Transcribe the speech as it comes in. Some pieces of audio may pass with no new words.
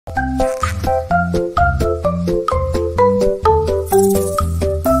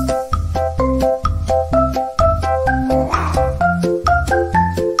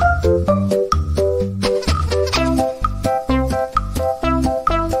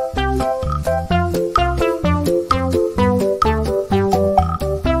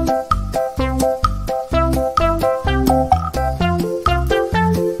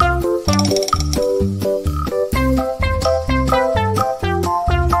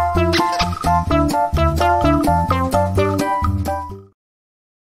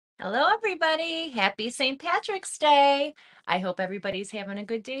everybody. Happy St. Patrick's Day. I hope everybody's having a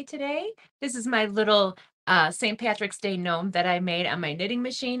good day today. This is my little St. Patrick's Day gnome that I made on my knitting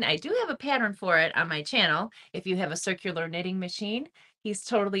machine. I do have a pattern for it on my channel. If you have a circular knitting machine, he's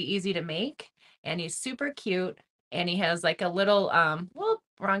totally easy to make and he's super cute. And he has like a little, whoop,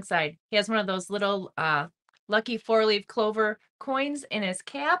 wrong side. He has one of those little lucky 4-leaf clover coins in his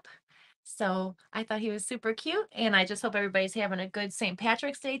cap. So I thought he was super cute, and I just hope everybody's having a good St.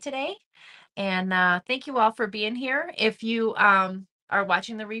 Patrick's Day today. And thank you all for being here. If you are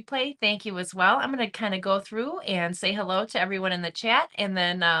watching the replay, thank you as well. I'm going to kind of go through and say hello to everyone in the chat, and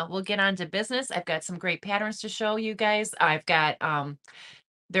then we'll get on to business. I've got some great patterns to show you guys. I've got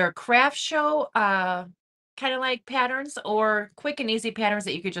their craft show kind of like patterns or quick and easy patterns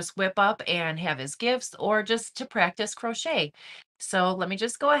that you could just whip up and have as gifts or just to practice crochet. So let me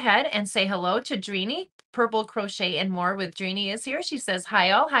just go ahead and say hello to Dreeny. Purple Crochet and More with Dreeny is here. She says, hi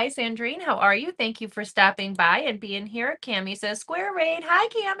all. Hi, Sandrine. How are you? Thank you for stopping by and being here. Cami says, Square Raid. Hi,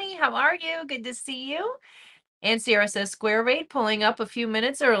 Cami. How are you? Good to see you. And Sierra says, Square Raid, pulling up a few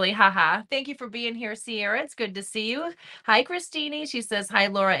minutes early. Haha. Thank you for being here, Sierra. It's good to see you. Hi, Christine. She says, hi,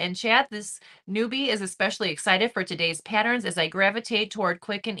 Laura in chat. This newbie is especially excited for today's patterns as I gravitate toward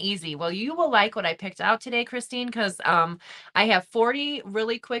quick and easy. Well, you will like what I picked out today, Christine, because I have 40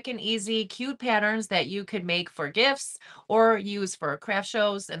 really quick and easy, cute patterns that you could make for gifts or use for craft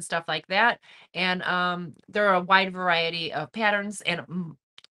shows and stuff like that. And there are a wide variety of patterns, and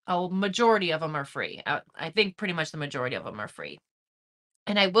a majority of them are free. I think pretty much the majority of them are free.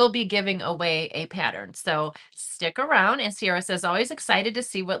 And I will be giving away a pattern. So stick around. And Sierra says, always excited to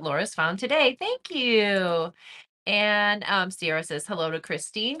see what Laura's found today. Thank you. And Sierra says, hello to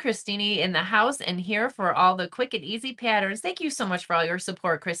Christine. Christine in the house and here for all the quick and easy patterns. Thank you so much for all your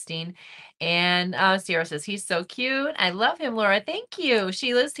support, Christine. And Sierra says, he's so cute. I love him, Laura. Thank you.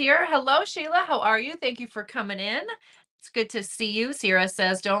 Sheila's here. Hello, Sheila. How are you? Thank you for coming in. It's good to see you. Sierra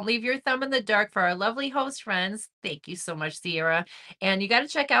says, don't leave your thumb in the dark for our lovely host friends. Thank you so much, Sierra. And you got to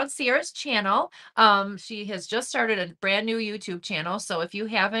check out Sierra's channel. She has just started a brand new YouTube channel. So if you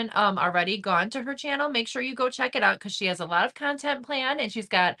haven't already gone to her channel, make sure you go check it out because she has a lot of content planned and she's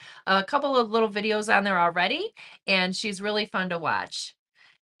got a couple of little videos on there already. And she's really fun to watch.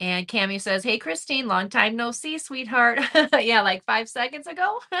 And Cami says, hey, Christine, long time no see, sweetheart. Yeah, like 5 seconds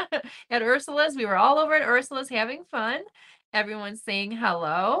ago at Ursula's. We were all over at Ursula's having fun. Everyone's saying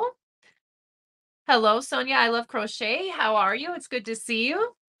hello. Hello, Sonia. I love crochet. How are you? It's good to see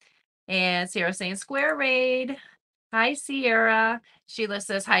you. And Sierra saying Square Raid. Hi, Sierra. Sheila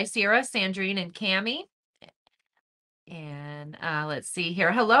says, hi, Sierra, Sandrine, and Cami. And let's see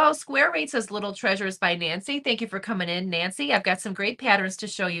here. Hello, Square Raid says Little Treasures by Nancy. Thank you for coming in, Nancy. I've got some great patterns to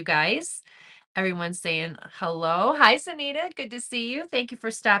show you guys. Everyone's saying hello. Hi, Sanita. Good to see you. Thank you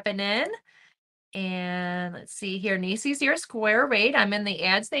for stopping in. And let's see here. Nisi's your Square Raid. I'm in the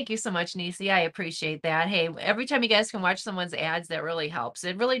ads. Thank you so much, Nisi. I appreciate that. Hey, every time you guys can watch someone's ads, that really helps.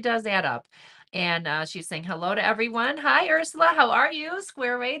 It really does add up. And she's saying hello to everyone. Hi, Ursula. How are you?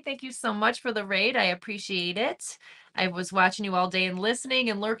 Square Raid. Thank you so much for the raid. I appreciate it. I was watching you all day and listening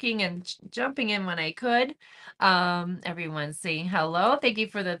and lurking and jumping in when I could. Everyone's saying hello. Thank you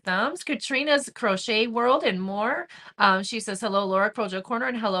for the thumbs. Katrina's Crochet World and More. She says, hello, Laura, Crojo Corner,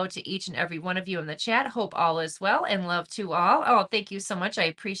 and hello to each and every one of you in the chat. Hope all is well and love to all. Oh, thank you so much. I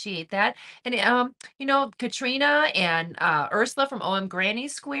appreciate that. And, you know, Katrina and Ursula from OM Granny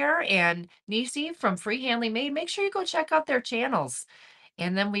Square and Nisi from Free Handly Made, make sure you go check out their channels.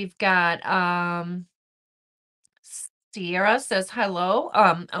 And then we've got Sierra says hello.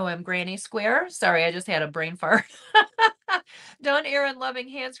 OM Granny Square. Sorry, I just had a brain fart. Dawn Aaron Loving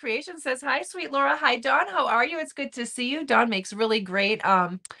Hands Creation says, hi, sweet Laura. Hi, Dawn. How are you? It's good to see you. Dawn makes really great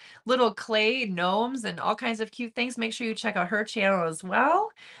little clay gnomes and all kinds of cute things. Make sure you check out her channel as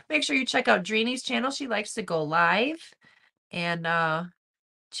well. Make sure you check out Dreeny's channel. She likes to go live and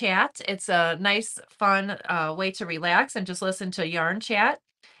chat. It's a nice, fun way to relax and just listen to yarn chat.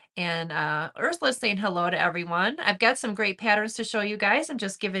 And Ursula's saying hello to everyone. I've got some great patterns to show you guys. I'm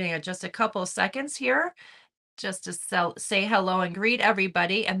just giving it just a couple of seconds here just to say hello and greet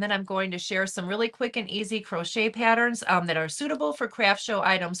everybody. And then I'm going to share some really quick and easy crochet patterns that are suitable for craft show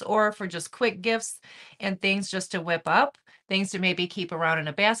items or for just quick gifts and things just to whip up. Things to maybe keep around in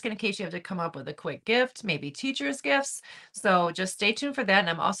a basket in case you have to come up with a quick gift, maybe teacher's gifts. So just stay tuned for that. And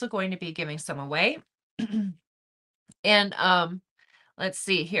I'm also going to be giving some away. And let's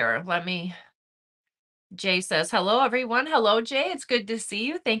see here. Jay says, hello, everyone. Hello, Jay. It's good to see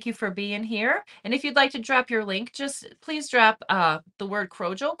you. Thank you for being here. And if you'd like to drop your link, just please drop the word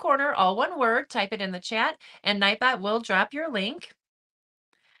Crojo Corner, all one word, type it in the chat, and Nightbot will drop your link.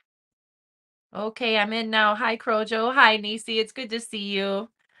 Okay, I'm in now. Hi, Crojo. Hi, Nisi. It's good to see you.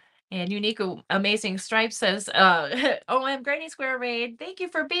 And Unique Amazing Stripe says, oh, I'm Granny Square Raid. Thank you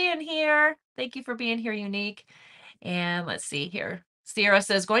for being here. Thank you for being here, Unique. And let's see here. Sierra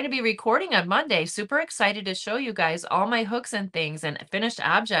says, going to be recording on Monday. Super excited to show you guys all my hooks and things and finished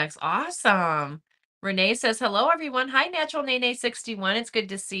objects. Awesome. Renee says, hello, everyone. Hi, Natural Nene 61. It's good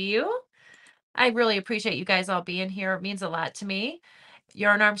to see you. I really appreciate you guys all being here. It means a lot to me.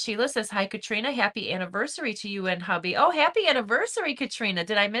 Yarn Arm Sheila says, hi, Katrina. Happy anniversary to you and hubby. Oh, happy anniversary, Katrina.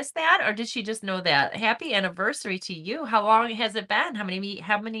 Did I miss that or did she just know that? Happy anniversary to you. How long has it been? How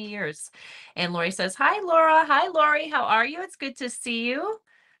many years? And Lori says, hi, Laura. Hi, Lori. How are you? It's good to see you.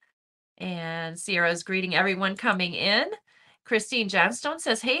 And Sierra's greeting everyone coming in. Christine Johnstone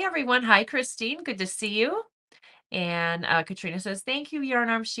says, hey, everyone. Hi, Christine. Good to see you. And Katrina says, thank you, Yarn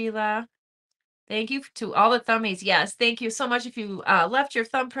Arm Sheila. Thank you to all the thummies. Yes, thank you so much. If you left your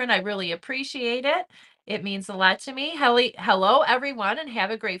thumbprint, I really appreciate it. It means a lot to me. Hello, everyone, and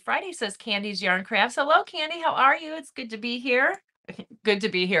have a great Friday, says Candy's Yarn Crafts. Hello, Candy. How are you? It's good to be here. Good to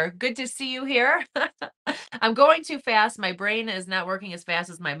be here. Good to see you here. I'm going too fast. My brain is not working as fast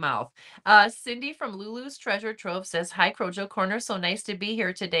as my mouth. Cindy from Lulu's Treasure Trove says, hi, Crojo Corner. So nice to be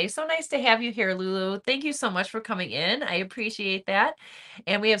here today. So nice to have you here, Lulu. Thank you so much for coming in. I appreciate that.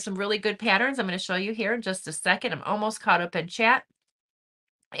 And we have some really good patterns I'm going to show you here in just a second. I'm almost caught up in chat.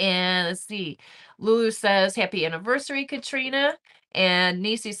 And let's see. Lulu says, happy anniversary, Katrina. And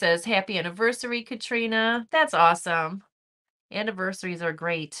Nisi says, happy anniversary, Katrina. That's awesome. Anniversaries are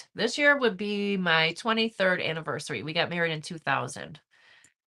great. This year would be my 23rd anniversary. We got married in 2000.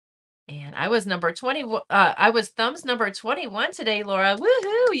 And I was number 20. I was thumbs number 21 today, Laura.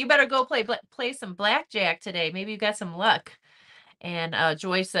 Woohoo! You better go play some blackjack today. Maybe you got some luck. And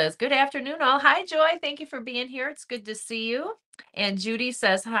Joy says, good afternoon, all. Hi, Joy. Thank you for being here. It's good to see you. And Judy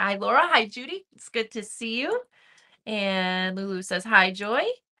says, hi, Laura. Hi, Judy. It's good to see you. And Lulu says, hi, Joy.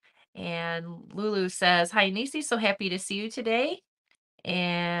 And Lulu says, hi, Nisi. So happy to see you today.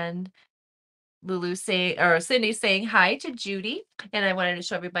 And Lulu saying, or Cindy saying hi to Judy. And I wanted to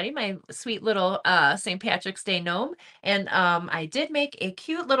show everybody my sweet little St. Patrick's Day gnome. And I did make a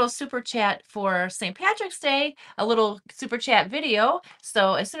cute little super chat for St. Patrick's Day, a little super chat video.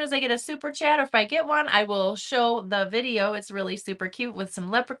 So as soon as I get a super chat, or if I get one, I will show the video. It's really super cute with some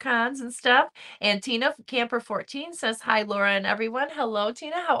leprechauns and stuff. And Tina Camper 14 says, hi, Laura and everyone. Hello,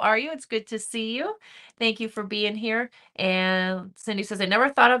 Tina. How are you? It's good to see you. Thank you for being here. And Cindy says, I never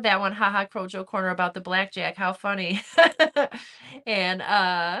thought of that one. Haha, Crojo Corner about the blackjack. How funny. And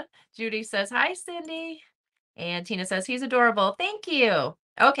Judy says, hi, Cindy. And Tina says, he's adorable. Thank you.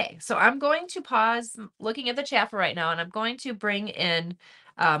 Okay, so I'm going to pause looking at the chat for right now, and I'm going to bring in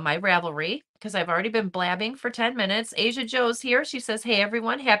my Ravelry because I've already been blabbing for 10 minutes. Asia Joe's here. She says, hey,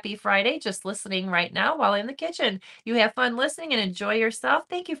 everyone, happy Friday. Just listening right now while in the kitchen. You have fun listening and enjoy yourself.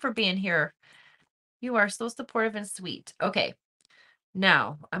 Thank you for being here. You are so supportive and sweet. Okay.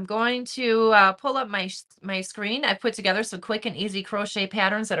 Now I'm going to pull up my screen. I put together some quick and easy crochet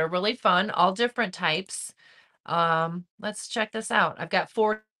patterns that are really fun, all different types. Let's check this out. I've got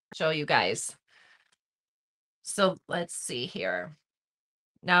 4 to show you guys. So let's see here.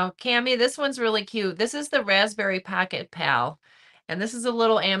 Now, Cami, this one's really cute. This is the Raspberry Pocket Pal, and this is a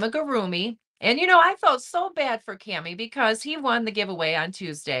little amigurumi. And I felt so bad for Cami because he won the giveaway on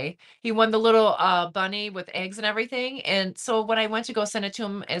Tuesday. He won the little bunny with eggs and everything. And so when I went to go send it to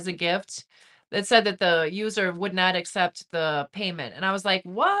him as a gift, it said that the user would not accept the payment. And I was like,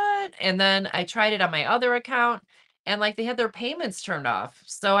 what? And then I tried it on my other account, and like they had their payments turned off.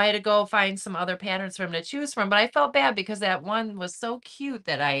 So I had to go find some other patterns for him to choose from. But I felt bad because that one was so cute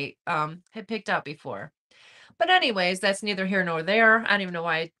that I had picked up before. But anyways, that's neither here nor there. I don't even know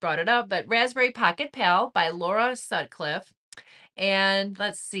why I brought it up, but Raspberry Pocket Pal by Laura Sutcliffe. And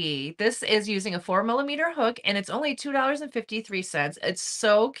let's see, this is using a 4mm hook, and it's only $2.53. It's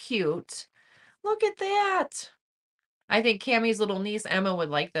so cute. Look at that. I think Cammie's little niece Emma would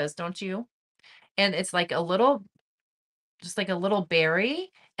like this, don't you? And it's like just like a little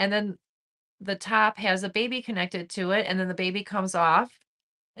berry, and then the top has a baby connected to it, and then the baby comes off,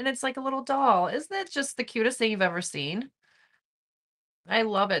 and it's like a little doll. Isn't that just the cutest thing you've ever seen? I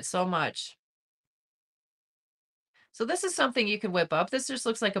love it so much. So this is something you can whip up. This just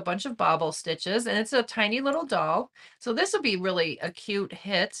looks like a bunch of bobble stitches, and it's a tiny little doll. So this would be really a cute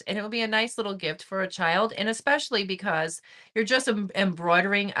hit, and it would be a nice little gift for a child, and especially because you're just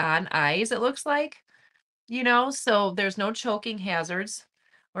embroidering on eyes, it looks like, so there's no choking hazards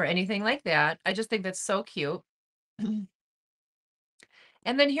or anything like that. I just think that's so cute.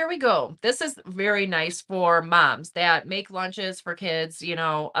 And then here we go. This is very nice for moms that make lunches for kids,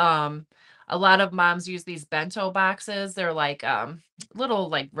 A lot of moms use these bento boxes. They're like little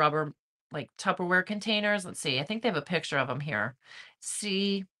like rubber like Tupperware containers. Let's see. I think they have a picture of them here.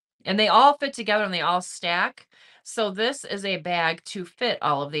 See, and they all fit together and they all stack. So this is a bag to fit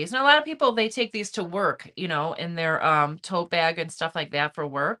all of these. And a lot of people, they take these to work, you know, in their tote bag and stuff like that for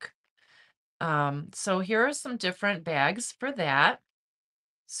work. So here are some different bags for that.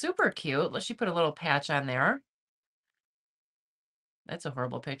 Super cute. Let's she put a little patch on there. That's a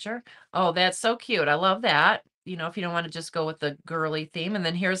horrible picture. Oh, that's so cute. I love that. You know, if you don't want to just go with the girly theme. And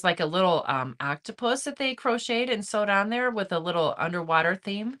then here's like a little octopus that they crocheted and sewed on there with a little underwater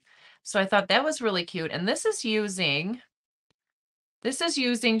theme. So I thought that was really cute. And this is using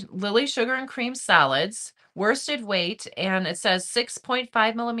Lily Sugar and Cream solids, worsted weight, and it says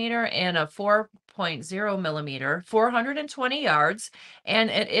 6.5 millimeter and a 4.0 millimeter, 420 yards.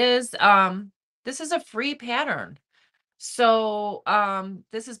 And it is, this is a free pattern. So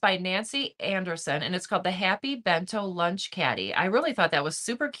this is by Nancy Anderson, and it's called the Happy Bento Lunch Caddy. I really thought that was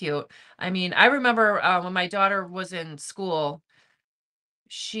super cute. I mean, I remember when my daughter was in school,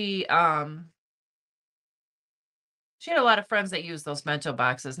 she had a lot of friends that used those bento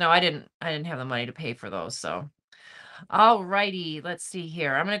boxes. No, I didn't have the money to pay for those. So, all righty, let's see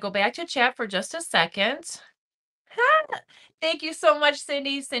here. I'm going to go back to chat for just a second. Thank you so much,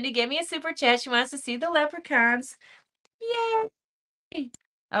 Cindy. Cindy gave me a super chat. She wants to see the leprechauns. Yay!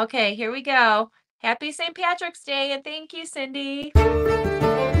 Okay, here we go. Happy St. Patrick's Day, and thank you, Cindy.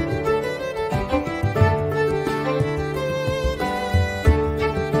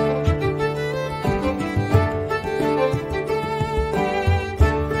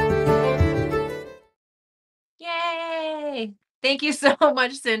 Yay! Thank you so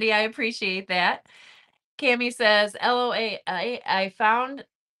much, Cindy. I appreciate that. Cami says, LOA, I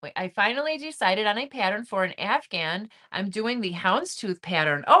finally decided on a pattern for an Afghan. I'm doing the houndstooth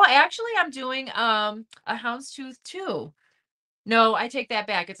pattern. Oh, actually, I'm doing a houndstooth too. No, I take that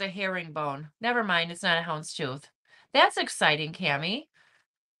back. It's a herringbone. Never mind, it's not a houndstooth. That's exciting, Cami.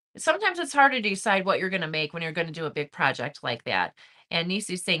 Sometimes it's hard to decide what you're going to make when you're going to do a big project like that. And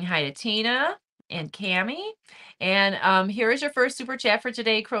Nisi's saying hi to Tina and Cami. And here is your first super chat for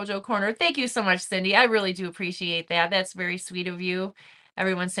today, Crojo Corner. Thank you so much, Cindy. I really do appreciate that. That's very sweet of you.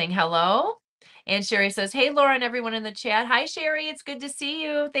 Everyone's saying hello. And Sherry says, hey, Laura and everyone in the chat. Hi, Sherry. It's good to see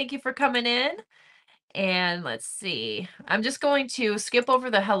you. Thank you for coming in. And let's see. I'm just going to skip over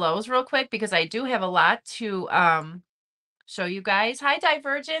the hellos real quick because I do have a lot to show you guys. Hi,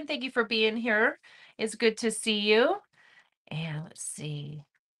 Divergent. Thank you for being here. It's good to see you. And let's see.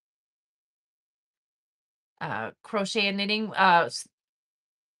 Crochet and knitting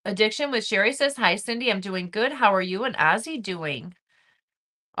addiction with Sherry says, hi, Cindy. I'm doing good. How are you and Ozzy doing?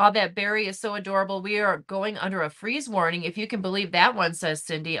 Oh, that berry is so adorable. We are going under a freeze warning. If you can believe that one, says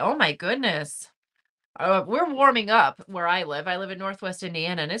Cindy. Oh, my goodness. We're warming up where I live. I live in Northwest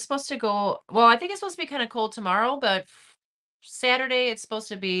Indiana, and it's supposed to go, well, I think it's supposed to be kind of cold tomorrow, but Saturday it's supposed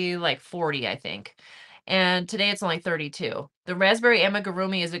to be like 40, I think. And today it's only 32. The raspberry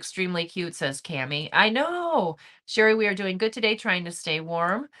amigurumi is extremely cute, says Cami. I know. Sherry, we are doing good today, trying to stay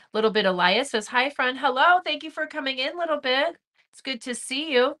warm. Little Bit Elias says, hi, friend. Hello. Thank you for coming in, Little Bit. It's good to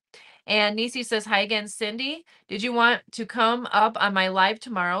see you. And Nisi says, hi again, Cindy. Did you want to come up on my live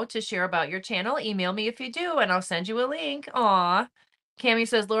tomorrow to share about your channel? Email me if you do, and I'll send you a link. Aw. Cami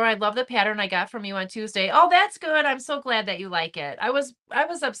says, Laura, I love the pattern I got from you on Tuesday. Oh, that's good. I'm so glad that you like it. I was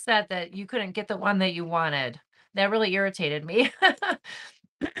upset that you couldn't get the one that you wanted. That really irritated me.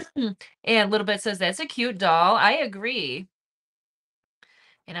 And Little Bit says, that's a cute doll. I agree.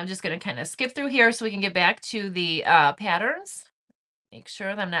 And I'm just going to kind of skip through here so we can get back to the patterns. Make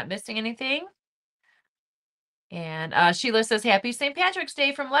sure that I'm not missing anything. And Sheila says, happy St. Patrick's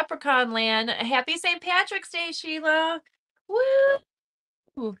Day from Leprechaun Land. Happy St. Patrick's Day, Sheila.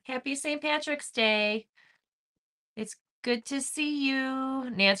 Woo! Happy St. Patrick's Day. It's good to see you.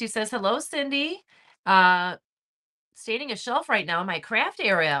 Nancy says, hello, Cindy. Staging a shelf right now in my craft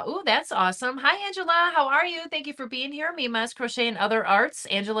area. Ooh, that's awesome. Hi, Angela. How are you? Thank you for being here. Mima's Crochet and Other Arts.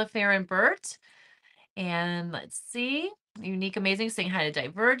 Angela, Fair, and Bert. And let's see. Unique Amazing saying hi to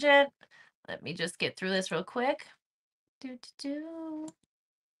Divergent. Let me just get through this real quick.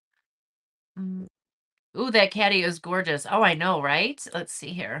 Ooh, that caddy is gorgeous. Oh, I know, right? Let's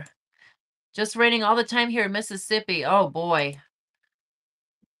see here. Just raining all the time here in Mississippi. Oh boy.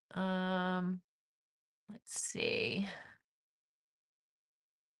 Let's see.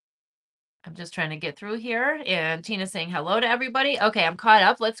 I'm just trying to get through here. And Tina's saying hello to everybody. Okay, I'm caught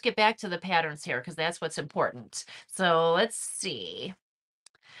up. Let's get back to the patterns here because that's what's important. So let's see.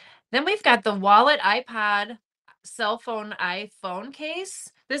 Then we've got the wallet, iPod, cell phone, iPhone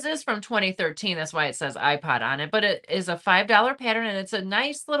case. This is from 2013. That's why it says iPod on it, but it is a $5 pattern and it's a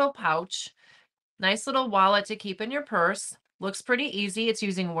nice little pouch, nice little wallet to keep in your purse. Looks pretty easy. It's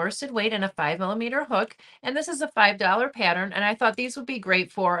using worsted weight and a 5mm hook. And this is a $5 pattern. And I thought these would be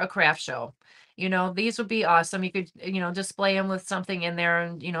great for a craft show. You know, these would be awesome. You could, display them with something in there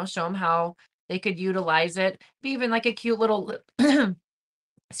and, show them how they could utilize it. Be even like a cute little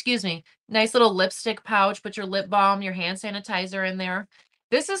excuse me, nice little lipstick pouch. Put your lip balm, your hand sanitizer in there.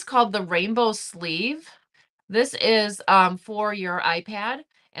 This is called the Rainbow Sleeve. This is for your iPad,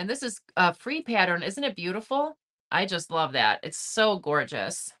 and this is a free pattern. Isn't it beautiful? I just love that. It's so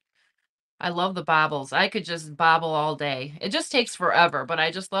gorgeous. I love the bobbles. I could just bobble all day. It just takes forever, but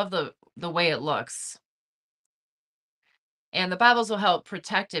I just love the way it looks. And the bobbles will help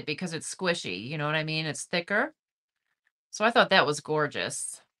protect it because it's squishy. You know what I mean? It's thicker. So I thought that was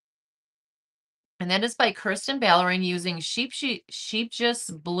gorgeous. And that is by Kirsten Ballerin using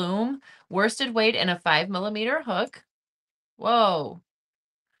Sheepjus Bloom, worsted weight, and a 5mm hook. Whoa.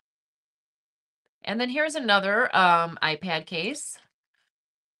 And then here's another iPad case.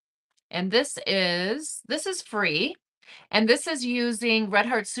 And this is free. And this is using Red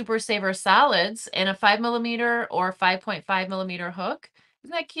Heart Super Saver Solids and a 5mm or 5.5mm hook.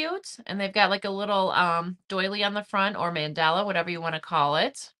 Isn't that cute? And they've got like a little doily on the front or mandala, whatever you want to call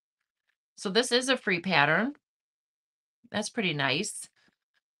it. So this is a free pattern. That's pretty nice.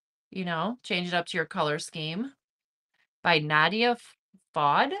 Change it up to your color scheme. By Nadia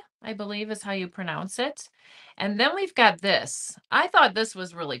Fod, I believe is how you pronounce it. And then we've got this. I thought this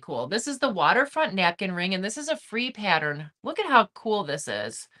was really cool. This is the waterfront napkin ring, and this is a free pattern. Look at how cool this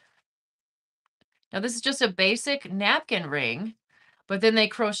is. Now, this is just a basic napkin ring, but then they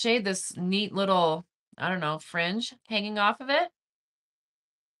crocheted this neat little, I don't know, fringe hanging off of it.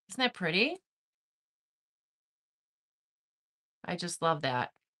 Isn't that pretty? I just love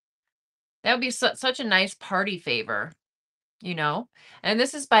that. That would be such a nice party favor. And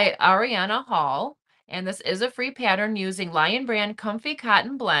this is by Ariana Hall, and this is a free pattern using Lion Brand Comfy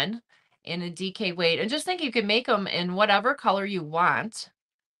Cotton Blend in a DK weight. And just think you can make them in whatever color you want.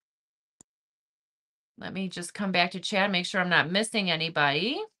 Let me just come back to chat and make sure I'm not missing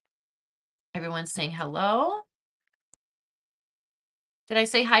anybody. Everyone's saying hello. Did I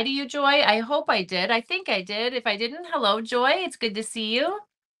say hi to you, Joy? I hope I did. I think I did. If I didn't, hello, Joy. It's good to see you.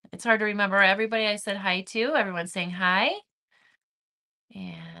 It's hard to remember everybody I said hi to. Everyone's saying hi.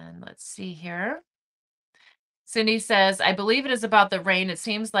 And let's see here. Cindy says, I believe it is about the rain. It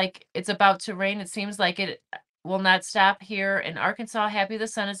seems like it's about to rain. It seems like it will not stop here in Arkansas. Happy the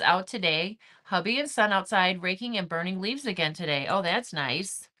sun is out today. Hubby and son outside raking and burning leaves again today. Oh, that's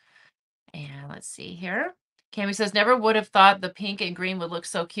nice. And let's see here. Cami says, never would have thought the pink and green would look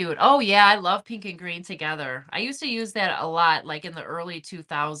so cute. Oh, yeah, I love pink and green together. I used to use that a lot, like in the early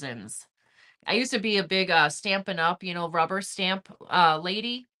 2000s. I used to be a big Stampin' Up, rubber stamp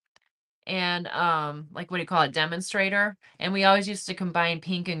lady. And like what do you call it, demonstrator, and we always used to combine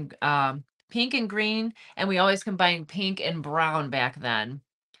pink and green, and we always combined pink and brown back then.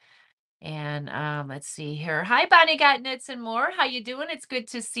 And let's see here. Hi, Bonnie Got Knits and More. How you doing? It's good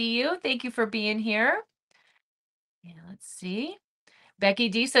to see you. Thank you for being here. Yeah, let's see. Becky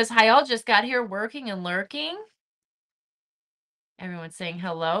D says, hi, all just got here working and lurking. Everyone's saying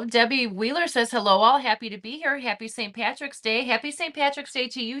hello. Debbie Wheeler says, hello, all. Happy to be here. Happy St. Patrick's Day. Happy St. Patrick's Day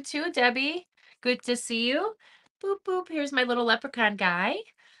to you too, Debbie. Good to see you. Boop, boop. Here's my little leprechaun guy.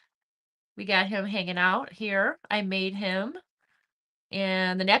 We got him hanging out here. I made him.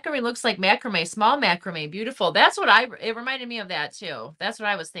 And the nectarine looks like macrame, small macrame. Beautiful. That's what it reminded me of that too. That's what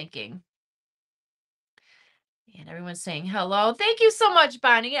I was thinking. And everyone's saying hello. Thank you so much,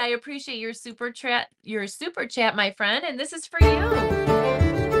 Bonnie. I appreciate your super chat, my friend. And this is for you.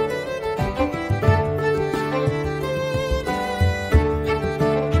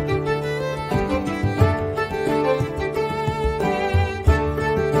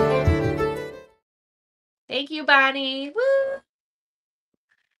 Thank you, Bonnie. Woo!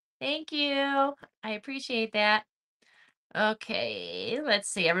 Thank you. I appreciate that. Okay, let's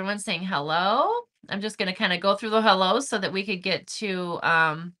see. Everyone's saying hello. I'm just going to kind of go through the hellos so that we could get to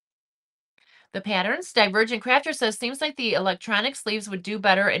the patterns. Divergent Crafter says, seems like the electronic sleeves would do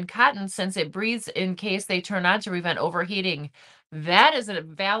better in cotton since it breathes in case they turn on to prevent overheating. That is a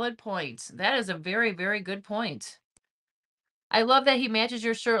valid point. That is a very, very good point. I love that he matches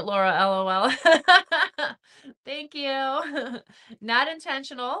your shirt, Laura, LOL. Thank you. Not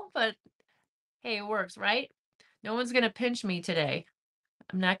intentional, but hey, it works, right? No one's going to pinch me today.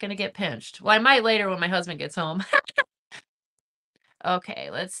 I'm not going to get pinched. Well, I might later when my husband gets home. Okay,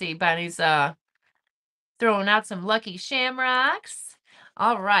 let's see. Bonnie's throwing out some lucky shamrocks.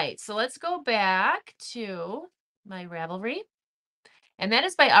 All right, so let's go back to my Ravelry. And that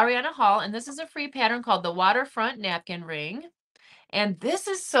is by Ariana Hall. And this is a free pattern called the Waterfront Napkin Ring. And this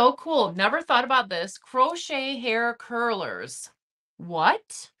is so cool. Never thought about this. Crochet hair curlers.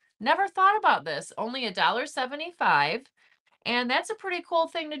 What? Never thought about this. Only $1.75. And that's a pretty cool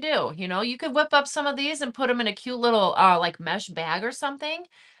thing to do. You know, you could whip up some of these and put them in a cute little like mesh bag or something.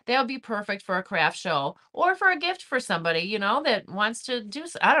 That would be perfect for a craft show or for a gift for somebody, you know, that wants to do,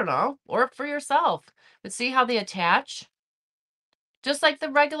 I don't know, or for yourself. But see how they attach? Just like the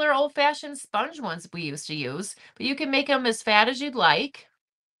regular old-fashioned sponge ones we used to use. But you can make them as fat as you'd like.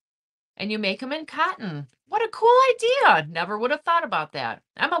 And you make them in cotton. What a cool idea. Never would have thought about that.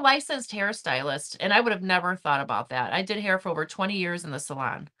 I'm a licensed hairstylist, and I would have never thought about that. I did hair for over 20 years in the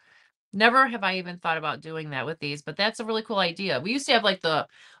salon. Never have I even thought about doing that with these, but that's a really cool idea. We used to have like the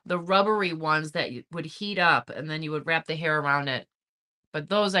rubbery ones that you would heat up and then you would wrap the hair around it. But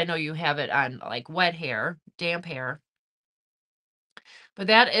those I know you have it on like wet hair, damp hair. But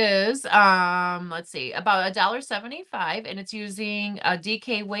that is, let's see, about $1.75, and it's using a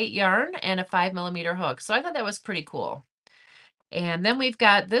DK weight yarn and a 5mm hook. So I thought that was pretty cool. And then we've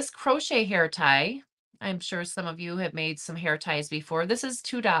got this crochet hair tie. I'm sure some of you have made some hair ties before. This is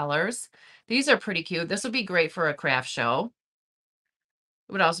 $2. These are pretty cute. This would be great for a craft show.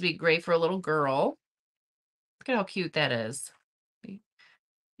 It would also be great for a little girl. Look at how cute that is. You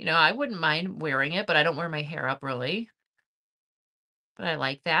know, I wouldn't mind wearing it, but I don't wear my hair up really. But I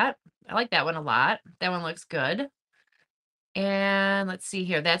like that. I like that one a lot. That one looks good. And let's see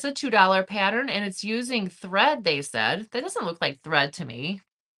here. That's a $2 pattern, and it's using thread, they said. That doesn't look like thread to me.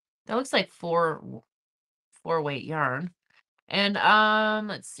 That looks like four weight yarn. And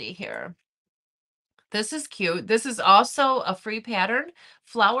let's see here. This is cute. This is also a free pattern,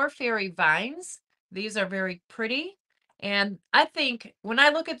 Flower Fairy Vines. These are very pretty. And I think when I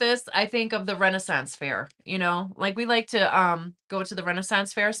look at this, I think of the Renaissance Fair, you know, like we like to go to the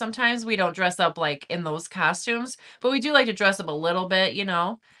Renaissance Fair sometimes. We don't dress up like in those costumes, but we do like to dress up a little bit, you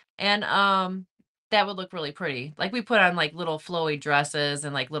know. And that would look really pretty. Like we put on like little flowy dresses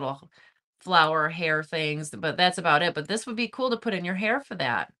and like little flower hair things, but that's about it. But this would be cool to put in your hair for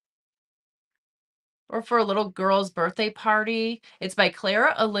that or for a little girl's birthday party. It's by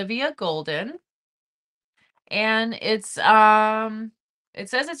Clara Olivia Golden. And it says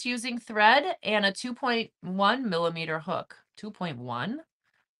it's using thread and a 2.1mm hook. 2.1.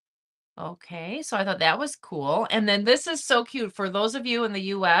 Okay, so I thought that was cool. And then this is so cute for those of you in the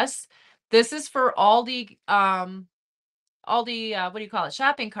US. This is for all the what do you call it,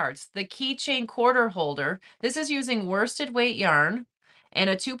 shopping carts, the keychain quarter holder. This is using worsted weight yarn and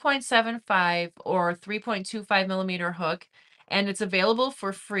a 2.75 or 3.25mm hook, and it's available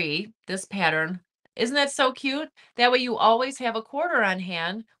for free, this pattern. Isn't that so cute? That way you always have a quarter on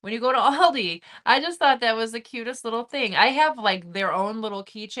hand when you go to Aldi. I just thought that was the cutest little thing. I have like their own little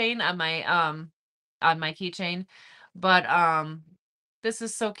keychain on my keychain, but this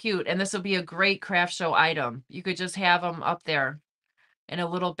is so cute, and this will be a great craft show item. You could just have them up there in a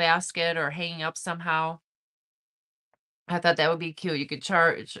little basket or hanging up somehow. I thought that would be cute. You could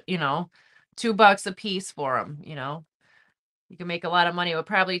charge, you know, $2 a piece for them, you know. You can make a lot of money. It would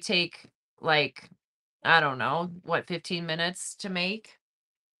probably take like, I don't know, what, 15 minutes to make?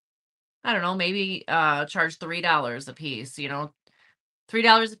 I don't know, maybe charge $3 a piece, you know.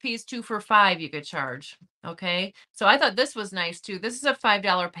 $3 a piece, 2 for 5 you could charge. Okay. So I thought this was nice too. This is a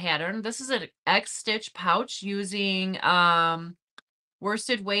 $5 pattern. This is an X stitch pouch using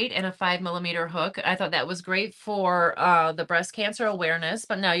worsted weight and a 5mm hook. I thought that was great for the breast cancer awareness,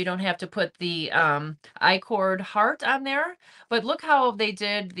 but now you don't have to put the I-cord heart on there. But look how they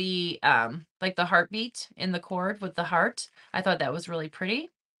did the like the heartbeat in the cord with the heart. I thought that was really pretty.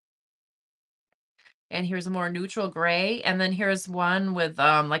 And here's a more neutral gray. And then here's one with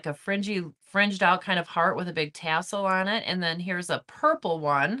like a fringed out kind of heart with a big tassel on it. And then here's a purple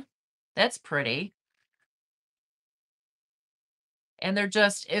one. That's pretty. And they're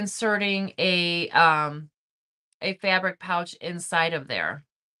just inserting a fabric pouch inside of there.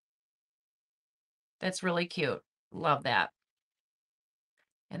 That's really cute. Love that.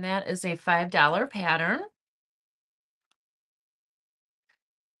 And that is a $5 pattern.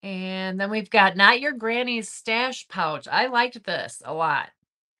 And then we've got Not Your Granny's Stash Pouch. I liked this a lot.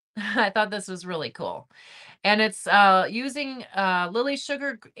 I thought this was really cool. And it's using Lily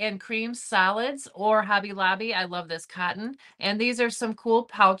Sugar and Cream solids or Hobby Lobby. I love this cotton. And these are some cool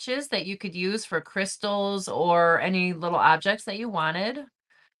pouches that you could use for crystals or any little objects that you wanted.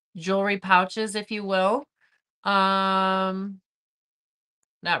 Jewelry pouches, if you will.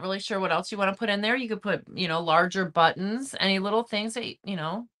 Not really sure what else you want to put in there. You could put, larger buttons, any little things that,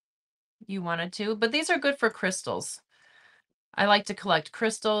 you wanted to, but these are good for crystals. I like to collect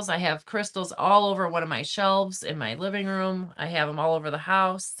crystals. I have crystals all over one of my shelves in my living room. I have them all over the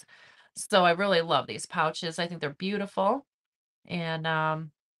house. So I really love these pouches. I think they're beautiful. And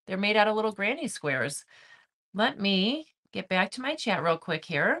they're made out of little granny squares. Let me get back to my chat real quick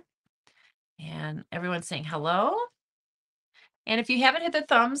here. And everyone's saying hello. And if you haven't hit the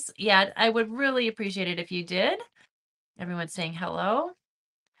thumbs yet, I would really appreciate it if you did. Everyone's saying hello.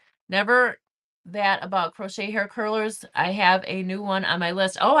 Never that about crochet hair curlers. I have a new one on my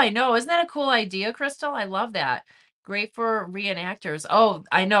list. Oh, I know. Isn't that a cool idea, Crystal? I love that. Great for reenactors. Oh,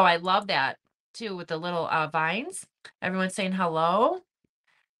 I know. I love that too with the little vines. Everyone's saying hello.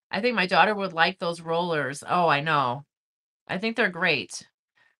 I think my daughter would like those rollers. Oh, I know. I think they're great.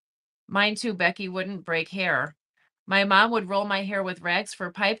 Mine too, Becky, wouldn't break hair. My mom would roll my hair with rags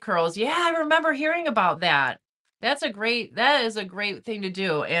for pipe curls. Yeah, I remember hearing about that. That is a great thing to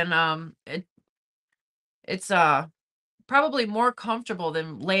do. And it's probably more comfortable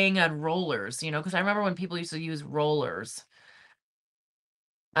than laying on rollers, because I remember when people used to use rollers.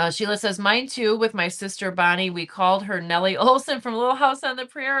 Sheila says, mine too, with my sister Bonnie. We called her Nellie Olson from Little House on the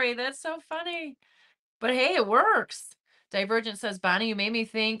Prairie. That's so funny. But hey, it works. Divergent says, Bonnie, you made me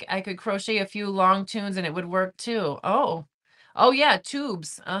think I could crochet a few long tunes and it would work too. Oh yeah,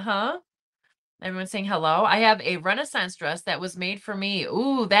 tubes. Uh-huh. Everyone's saying hello. I have a Renaissance dress that was made for me.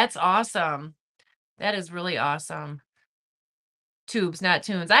 Ooh, that's awesome. That is really awesome. Tubes, not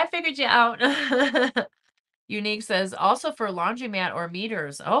tunes. I figured you out. Unique says, also for laundromat or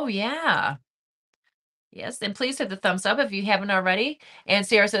meters. Oh, yeah. Yes, and please hit the thumbs up if you haven't already. And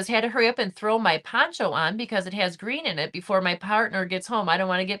Sarah says, had to hurry up and throw my poncho on because it has green in it before my partner gets home. I don't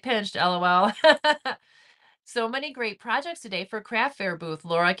want to get pinched, LOL. So many great projects today for Craft Fair booth.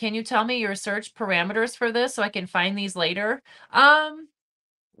 Laura, can you tell me your search parameters for this so I can find these later?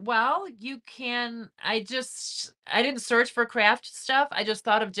 Well, you can. I didn't search for craft stuff. I just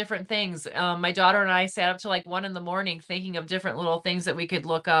thought of different things. My daughter and I sat up till like 1 in the morning thinking of different little things that we could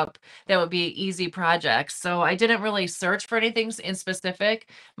look up that would be easy projects. So I didn't really search for anything in specific.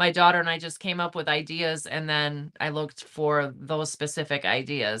 My daughter and I just came up with ideas and then I looked for those specific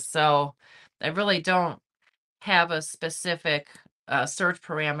ideas. So I really don't have a specific search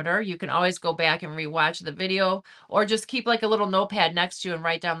parameter. You can always go back and rewatch the video or just keep like a little notepad next to you and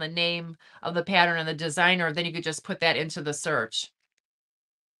write down the name of the pattern and the designer. Then you could just put that into the search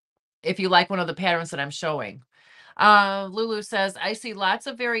if you like one of the patterns that I'm showing. Lulu says, I see lots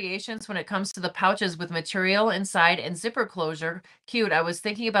of variations when it comes to the pouches with material inside and zipper closure. Cute. I was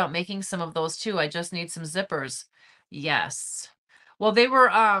thinking about making some of those too. I just need some zippers. Yes. Well, they were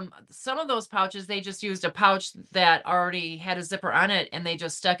some of those pouches, they just used a pouch that already had a zipper on it and they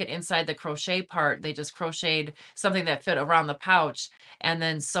just stuck it inside the crochet part. They just crocheted something that fit around the pouch and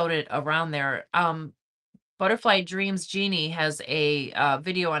then sewed it around there. Butterfly Dreams Jeannie has a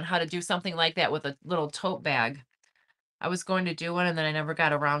video on how to do something like that with a little tote bag. I was going to do one and then I never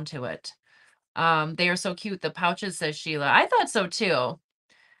got around to it. They are so cute. The pouches, says Sheila. I thought so too.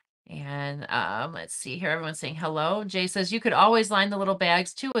 And let's see here. Everyone's saying hello. Jay says you could always line the little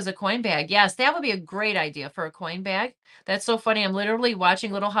bags too as a coin bag. Yes, that would be a great idea for a coin bag. That's so funny. I'm literally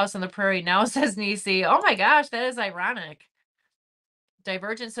watching Little House on the Prairie now, says Nisi. Oh my gosh, that is ironic.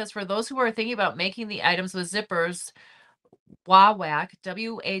 Divergent says for those who are thinking about making the items with zippers, Wawak,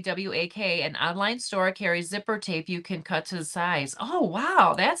 W-A-W-A-K, an online store carries zipper tape you can cut to size. Oh,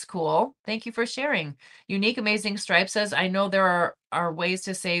 wow, that's cool. Thank you for sharing. Unique Amazing Stripe says, I know there are ways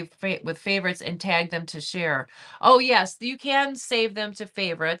to save with favorites and tag them to share. Oh, yes, you can save them to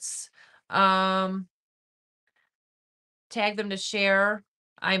favorites. Tag them to share.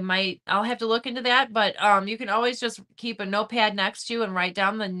 I'll have to look into that, but you can always just keep a notepad next to you and write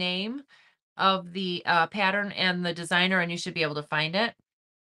down the name of the pattern and the designer, and you should be able to find it.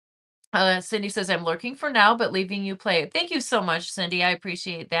 Cindy says, I'm lurking for now, but leaving you play. Thank you so much, Cindy. I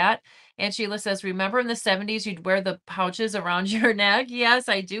appreciate that. And Sheila says, remember in the 70s, you'd wear the pouches around your neck? Yes,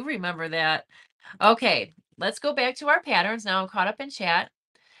 I do remember that. Okay, let's go back to our patterns. Now I'm caught up in chat.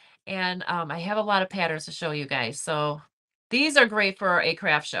 And I have a lot of patterns to show you guys. So these are great for a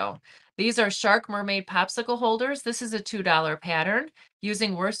craft show. These are Shark Mermaid popsicle holders. This is a $2 pattern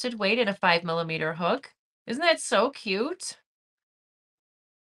using worsted weight and a 5mm hook. Isn't that so cute?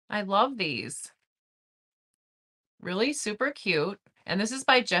 I love these. Really super cute. And this is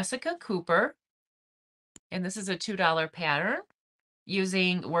by Jessica Cooper. And this is a $2 pattern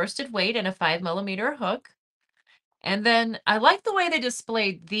using worsted weight and a 5mm hook. And then I like the way they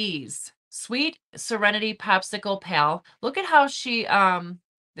displayed these. Sweet Serenity Popsicle Pal. Look at how she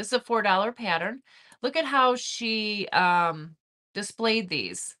This is a $4 pattern. Look at how she displayed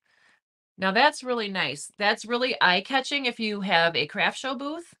these. Now that's really nice. That's really eye-catching if you have a craft show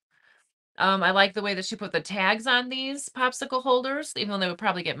booth. I like the way that she put the tags on these popsicle holders, even though they would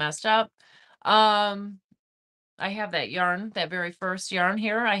probably get messed up. I have that yarn, that very first yarn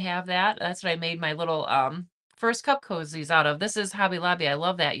here. I have that. That's what I made my little first cup cozies out of. This is Hobby Lobby. I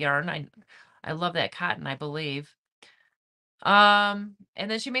love that yarn. I love that cotton, I believe. And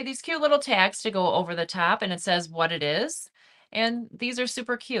then she made these cute little tags to go over the top, and it says what it is. And these are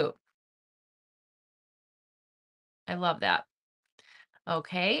super cute. I love that.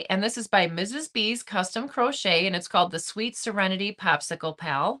 Okay, and this is by Mrs. B's Custom Crochet, and it's called the Sweet Serenity Popsicle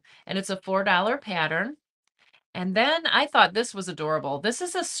Pal, and it's a $4 pattern. And then I thought this was adorable. This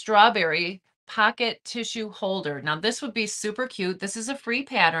is a strawberry pocket tissue holder. Now this would be super cute. This is a free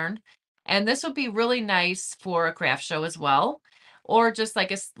pattern, and this would be really nice for a craft show as well. Or just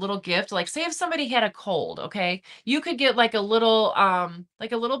like a little gift. Like say if somebody had a cold, okay? You could get like a little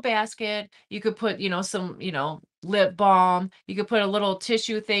basket. You could put, some, lip balm. You could put a little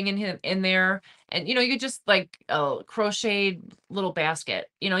tissue thing in there. And you could just like crocheted little basket.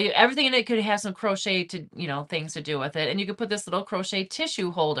 Everything in it could have some crochet to, things to do with it. And you could put this little crochet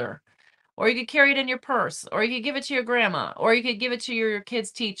tissue holder, or you could carry it in your purse, or you could give it to your grandma, or you could give it to your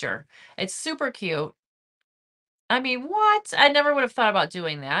kid's teacher. It's super cute. I mean, what? I never would have thought about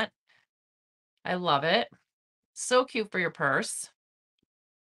doing that. I love it. So cute for your purse.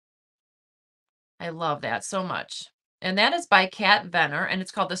 I love that so much. And that is by Kat Venner, and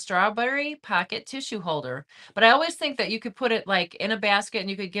it's called the Strawberry Pocket Tissue Holder. But I always think that you could put it like in a basket and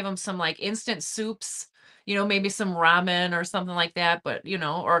you could give them some like instant soups, maybe some ramen or something like that, but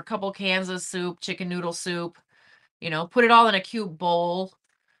or a couple cans of soup, chicken noodle soup, put it all in a cute bowl.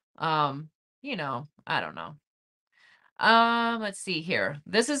 I don't know. Let's see here.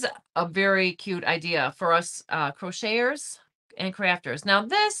 This is a very cute idea for us crocheters and crafters. Now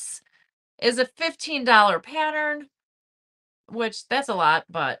this is a $15 pattern, which that's a lot,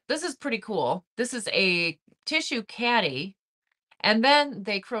 but this is pretty cool. This is a tissue caddy, and then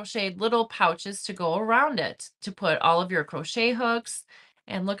they crocheted little pouches to go around it to put all of your crochet hooks.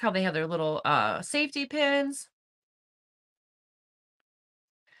 And look how they have their little safety pins.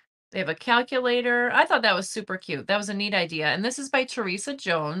 They have a calculator. I thought that was super cute. That was a neat idea. And this is by Teresa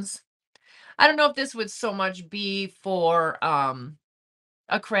Jones. I don't know if this would so much be for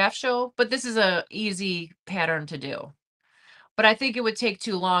a craft show, but this is a easy pattern to do. But I think it would take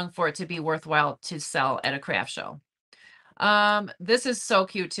too long for it to be worthwhile to sell at a craft show. This is so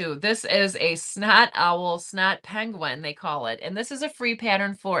cute too. This is a snot owl, snot penguin, they call it. And this is a free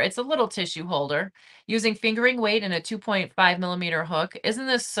pattern it's a little tissue holder using fingering weight and a 2.5 millimeter hook. Isn't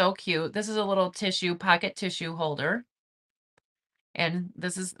this so cute? This is a little pocket tissue holder. And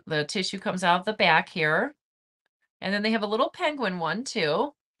this is the tissue comes out of the back here. And then they have a little penguin one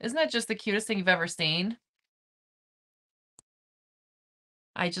too. Isn't that just the cutest thing you've ever seen?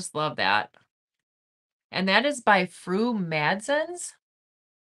 I just love that. And that is by Fru Madsens.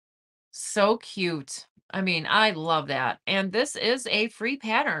 So cute. I mean, I love that. And this is a free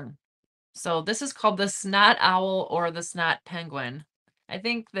pattern. So this is called the Snot Owl or the Snot Penguin. I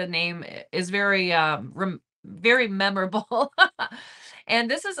think the name is very memorable. And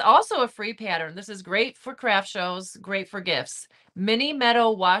this is also a free pattern. This is great for craft shows, great for gifts. Mini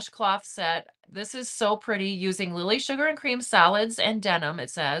Meadow washcloth set. This is so pretty using lily sugar and cream solids and denim, it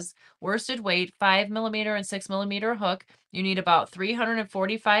says. Worsted weight, 5 millimeter and 6 millimeter hook. You need about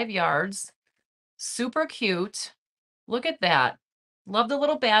 345 yards. Super cute. Look at that. Love the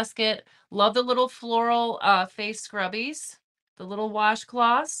little basket. Love the little floral face scrubbies. The little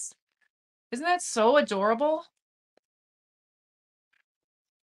washcloths. Isn't that so adorable?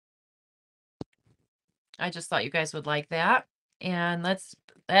 I just thought you guys would like that. And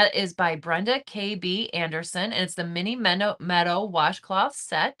that is by Brenda KB Anderson, and it's the Mini Meadow washcloth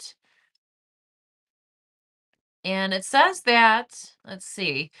set. And it says that, let's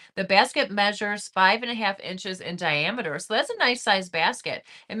see, the basket measures 5.5 inches in diameter. So that's a nice size basket.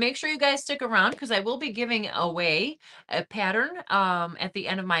 And make sure you guys stick around because I will be giving away a pattern at the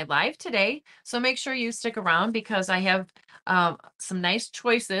end of my live today. So make sure you stick around because I have some nice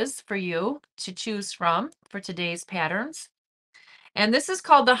choices for you to choose from for today's patterns. And this is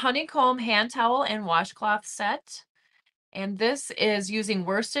called the Honeycomb Hand Towel and Washcloth Set. And this is using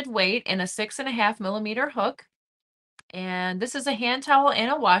worsted weight and a 6.5 millimeter hook. And this is a hand towel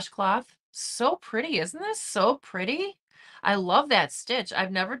and a washcloth. So pretty, isn't this so pretty? I love that stitch.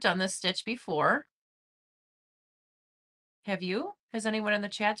 I've never done this stitch before. Have you? Has anyone in the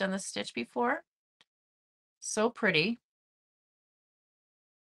chat done this stitch before? So pretty.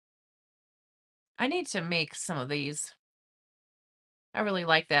 I need to make some of these. I really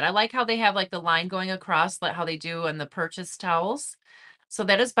like that. I like how they have like the line going across, like how they do on the purchase towels. So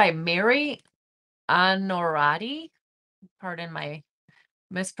that is by Mary Honorati. Pardon my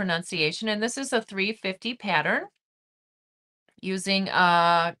mispronunciation. And this is a 350 pattern using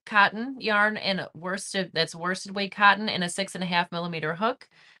cotton yarn and worsted weight cotton and a 6.5 millimeter hook.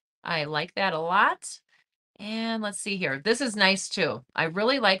 I like that a lot. And let's see here. This is nice too. I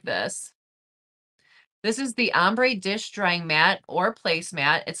really like this. This is the ombre dish drying mat or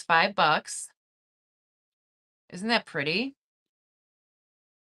placemat. It's $5. Isn't that pretty?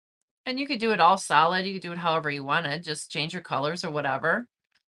 And you could do it all solid. You could do it however you want it. Just change your colors or whatever.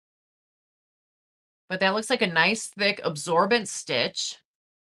 But that looks like a nice, thick, absorbent stitch.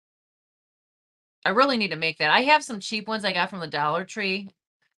 I really need to make that. I have some cheap ones I got from the Dollar Tree,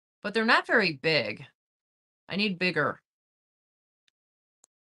 but they're not very big. I need bigger.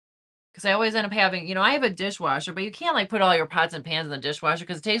 Because I always end up having, you know, I have a dishwasher, but you can't like put all your pots and pans in the dishwasher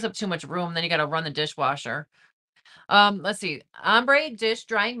because it takes up too much room. Then you got to run the dishwasher. Let's see. Ombre dish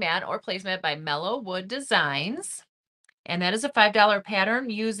drying mat or placemat by Mellow Wood Designs. And that is a $5 pattern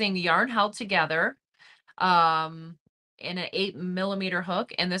using yarn held together in an 8 millimeter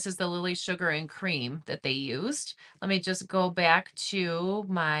hook. And this is the Lily Sugar and Cream that they used. Let me just go back to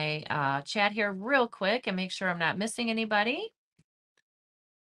my chat here real quick and make sure I'm not missing anybody.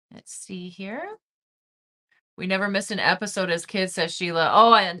 Let's see here. We never missed an episode as kids, says Sheila.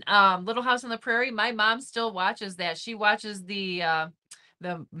 Oh, and Little House on the Prairie. My mom still watches that. She watches the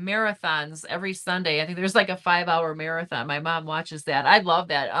marathons every Sunday. I think there's like a 5-hour marathon. My mom watches that. I love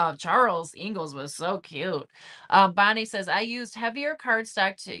that. Charles Ingalls was so cute. Bonnie says, I used heavier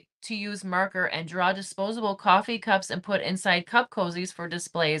cardstock to use marker and draw disposable coffee cups and put inside cup cozies for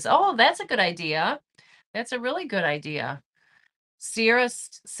displays. Oh, that's a good idea. That's a really good idea. Sierra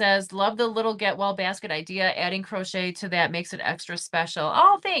says, love the little get well basket idea. Adding crochet to that makes it extra special.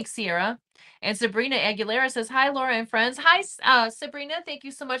 Oh, thanks, Sierra. And Sabrina Aguilera says, hi, Laura and friends. Hi, Sabrina. Thank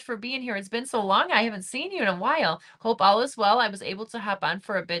you so much for being here. It's been so long. I haven't seen you in a while. Hope all is well. I was able to hop on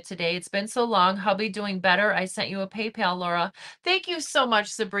for a bit today. It's been so long. Hubby doing better. I sent you a PayPal, Laura. Thank you so much,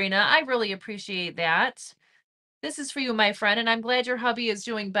 Sabrina. I really appreciate that. This is for you, my friend, and I'm glad your hubby is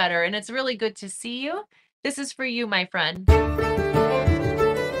doing better. And it's really good to see you. This is for you, my friend.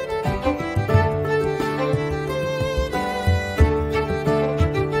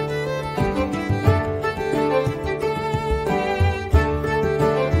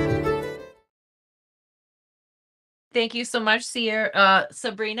 Thank you so much,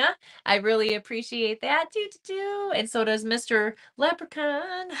 Sabrina. I really appreciate that. And so does Mr.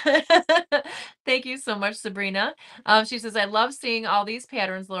 Leprechaun. Thank you so much, Sabrina. She says, I love seeing all these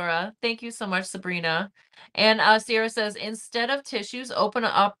patterns, Laura. Thank you so much, Sabrina. And Sierra says, instead of tissues, open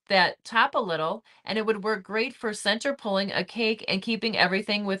up that top a little, and it would work great for center pulling a cake and keeping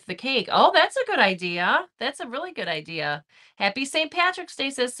everything with the cake. Oh, that's a good idea. That's a really good idea. Happy St. Patrick's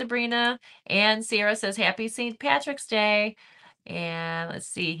Day, says Sabrina. And Sierra says, happy St. Patrick's Day. And let's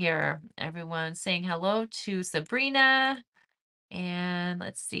see here. Everyone saying hello to Sabrina. And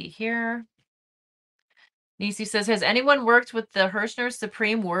let's see here. Nisi says, has anyone worked with the Hirschner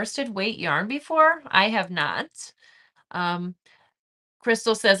Supreme worsted weight yarn before? I have not.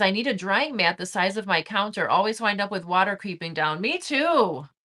 Crystal says, I need a drying mat the size of my counter. Always wind up with water creeping down. Me too.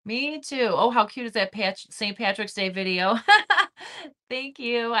 Me too. Oh, how cute is that St. Patrick's Day video? Thank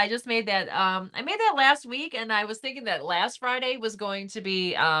you. I just made that. I made that last week, and I was thinking that last Friday was going to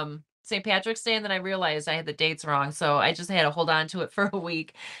be St. Patrick's Day, and then I realized I had the dates wrong, so I just had to hold on to it for a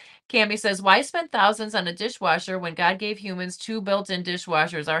week. Cami says, why spend thousands on a dishwasher when God gave humans 2 built-in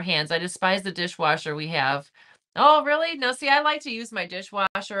dishwashers, our hands? I despise the dishwasher we have. Oh, really? No, see, I like to use my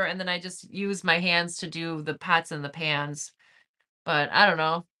dishwasher, and then I just use my hands to do the pots and the pans. But I don't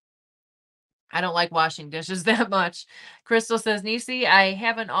know. I don't like washing dishes that much. Crystal says, Nisi, I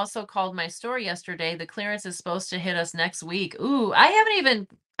haven't also called my store yesterday. The clearance is supposed to hit us next week. Ooh, I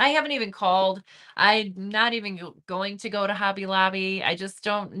haven't even called. I'm not even going to go to Hobby Lobby. I just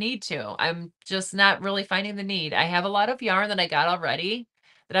don't need to. I'm just not really finding the need. I have a lot of yarn that I got already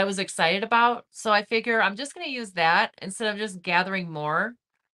that I was excited about. So I figure I'm just going to use that instead of just gathering more.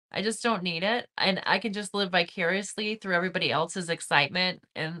 I just don't need it. And I can just live vicariously through everybody else's excitement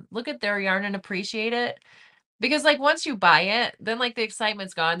and look at their yarn and appreciate it. Because like once you buy it, then like the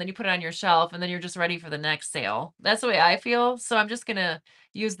excitement's gone, then you put it on your shelf and then you're just ready for the next sale. That's the way I feel. So I'm just gonna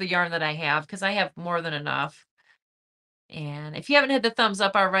use the yarn that I have because I have more than enough. And if you haven't hit the thumbs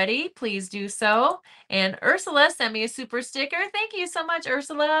up already, please do so. And Ursula sent me a super sticker. Thank you so much,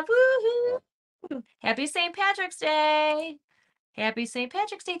 Ursula. Woohoo! Happy St. Patrick's Day. Happy St.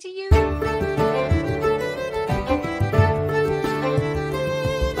 Patrick's Day to you.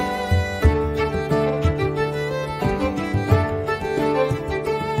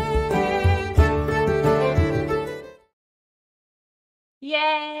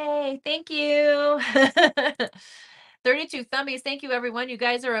 Yay! Thank you. 32 thummies. Thank you, everyone. You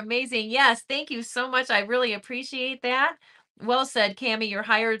guys are amazing. Yes, thank you so much. I really appreciate that. Well said, Cami. You're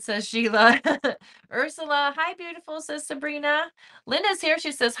hired, says Sheila. Ursula, hi, beautiful, says Sabrina. Linda's here.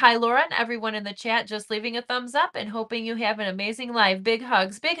 She says, hi, Laura, and everyone in the chat. Just leaving a thumbs up and hoping you have an amazing life. Big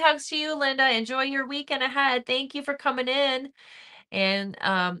hugs. Big hugs to you, Linda. Enjoy your weekend ahead. Thank you for coming in. And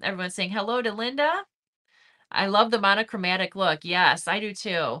everyone's saying hello to Linda. I love the monochromatic look. Yes, I do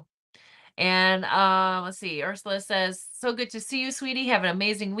too. And let's see. Ursula says, so good to see you, sweetie. Have an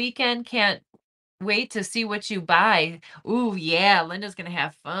amazing weekend. Can't wait to see what you buy. Ooh, yeah. Linda's going to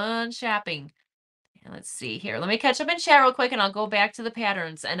have fun shopping. And let's see here. Let me catch up in chat real quick and I'll go back to the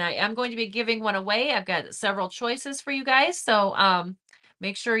patterns. And I am going to be giving one away. I've got several choices for you guys. So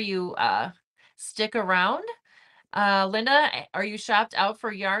make sure you stick around. Linda, are you shopped out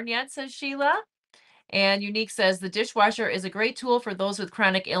for yarn yet? Says Sheila. And Unique says the dishwasher is a great tool for those with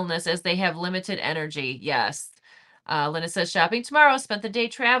chronic illness as they have limited energy. Yes. Linda says shopping tomorrow. Spent the day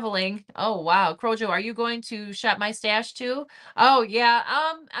traveling. Oh wow, Crojo, are you going to shop my stash too? Oh yeah.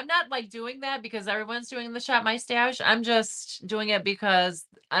 I'm not like doing that because everyone's doing the shop my stash. I'm just doing it because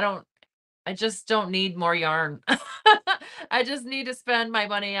I just don't need more yarn. I just need to spend my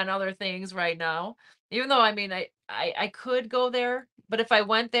money on other things right now. Even though I mean I could go there, but if I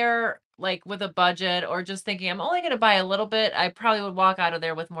went there like with a budget or just thinking I'm only going to buy a little bit, I probably would walk out of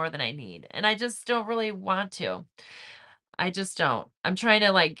there with more than I need. And I just don't really want to. I just don't. I'm trying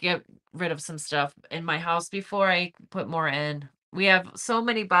to like get rid of some stuff in my house before I put more in. We have so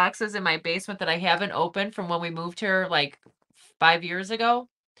many boxes in my basement that I haven't opened from when we moved here like 5 years ago.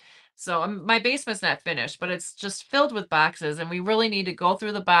 So my basement's not finished, but it's just filled with boxes, and we really need to go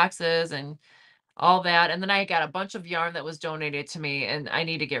through the boxes and all that. And then I got a bunch of yarn that was donated to me, and I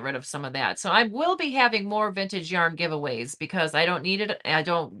need to get rid of some of that. So I will be having more vintage yarn giveaways because I don't need it. I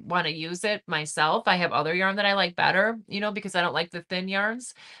don't want to use it myself. I have other yarn that I like better, because I don't like the thin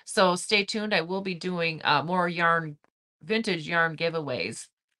yarns. So stay tuned. I will be doing more vintage yarn giveaways.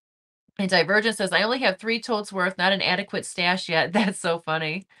 And Divergent says, I only have 3 totes worth, not an adequate stash yet. That's so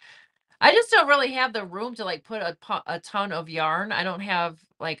funny. I just don't really have the room to like put a ton of yarn. I don't have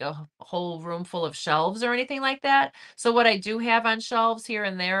like a whole room full of shelves or anything like that. So what I do have on shelves here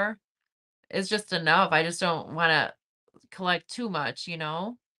and there is just enough. I just don't want to collect too much.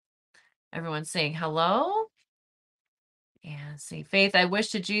 Everyone's saying hello. And see, Faith, I wish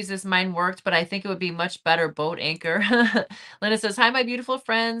to Jesus mine worked, but I think it would be much better boat anchor. Linda says, hi, my beautiful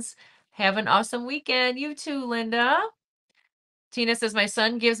friends. Have an awesome weekend. You too, Linda. Tina says, my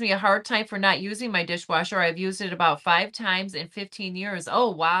son gives me a hard time for not using my dishwasher. I've used it about 5 times in 15 years.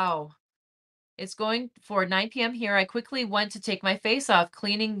 Oh, wow. It's going for 9 p.m. here. I quickly went to take my face off,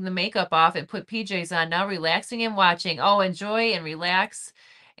 cleaning the makeup off and put PJs on. Now relaxing and watching. Oh, enjoy and relax.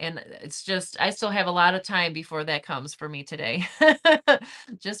 And it's just, I still have a lot of time before that comes for me today.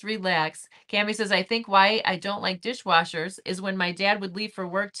 Just relax. Cami says, I think why I don't like dishwashers is when my dad would leave for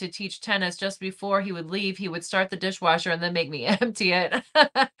work to teach tennis, just before he would leave, he would start the dishwasher and then make me empty it.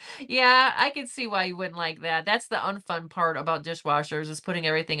 Yeah, I can see why you wouldn't like that. That's the unfun part about dishwashers, is putting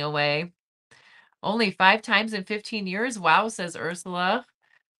everything away. Only 5 times in 15 years? Wow, says Ursula.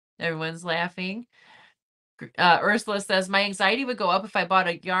 Everyone's laughing. Ursula says, my anxiety would go up if I bought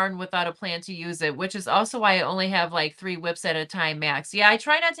a yarn without a plan to use it, which is also why I only have like 3 whips at a time max. Yeah, I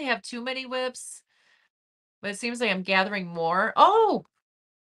try not to have too many whips, but it seems like I'm gathering more. Oh,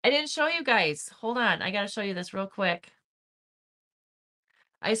 I didn't show you guys. Hold on. I got to show you this real quick.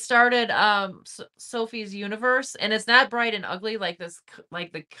 I started Sophie's Universe, and it's not bright and ugly like this,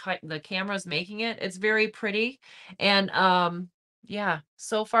 like the camera's making it. It's very pretty. And yeah,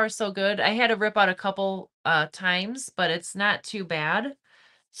 so far so good. I had to rip out a couple times, but it's not too bad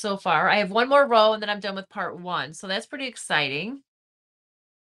so far. I have one more row and then I'm done with part 1. So that's pretty exciting.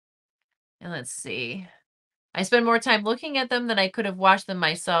 And let's see. I spend more time looking at them than I could have watched them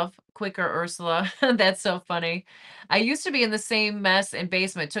myself. Quicker, Ursula. That's so funny. I used to be in the same mess in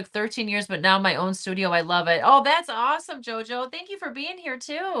basement. It took 13 years, but now my own studio. I love it. Oh, that's awesome, Jojo. Thank you for being here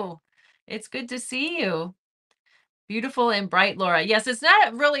too. It's good to see you. Beautiful and bright, Laura. Yes, it's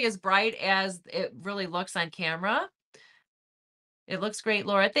not really as bright as it really looks on camera. It looks great,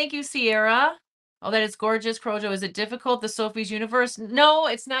 Laura. Thank you, Sierra. Oh, that is gorgeous. Crojo, is it difficult, the Sophie's Universe? No,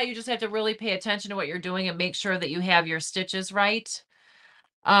 it's not. You just have to really pay attention to what you're doing and make sure that you have your stitches right.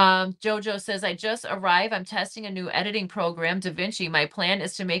 Jojo says, I just arrived. I'm testing a new editing program, DaVinci. My plan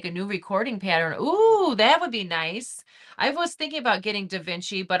is to make a new recording pattern. Ooh, that would be nice. I was thinking about getting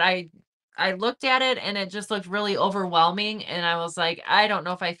DaVinci, but I looked at it and it just looked really overwhelming. And I was like, I don't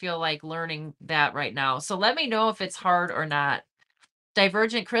know if I feel like learning that right now. So let me know if it's hard or not.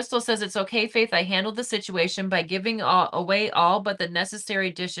 Divergent Crystal says it's okay, Faith. I handled the situation by giving away all but the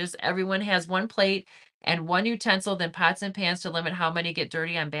necessary dishes. Everyone has one plate and one utensil, then pots and pans to limit how many get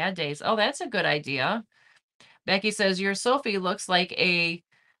dirty on bad days. Oh, that's a good idea. Becky says your Sophie looks like a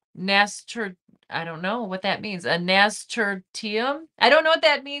nastur. I don't know what that means. A nasturtium. I don't know what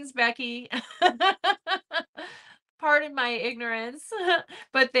that means, Becky. Pardon my ignorance,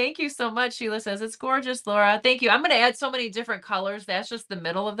 but thank you so much. Sheila says it's gorgeous, Laura. Thank you. I'm going to add so many different colors. That's just the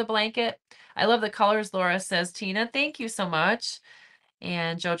middle of the blanket. I love the colors, Laura says. Tina, thank you so much.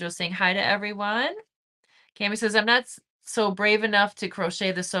 And Jojo saying hi to everyone. Cami says, I'm not so brave enough to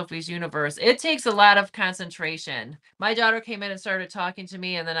crochet the Sophie's universe. It takes a lot of concentration. My daughter came in and started talking to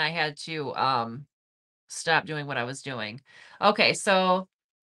me, and then I had to stop doing what I was doing. Okay, so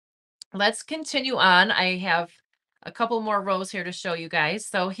let's continue on. I have a couple more rows here to show you guys.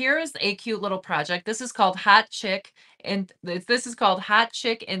 So here's a cute little project. This is called Hot Chick, and this is called Hot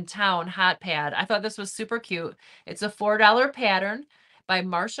Chick in Town Hot Pad. I thought this was super cute. It's a $4 pattern by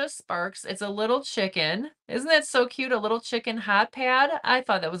Marcia Sparks. It's a little chicken. Isn't that so cute? A little chicken hot pad. I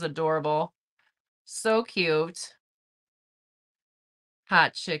thought that was adorable. So cute.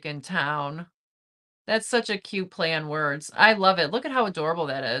 Hot Chick in Town. That's such a cute play on words. I love it. Look at how adorable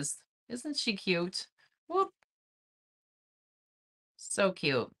that is. Isn't she cute? Whoop. So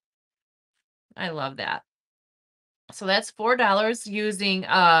cute. I love that. So that's $4 using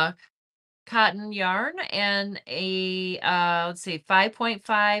cotton yarn and a let's see, 5.5,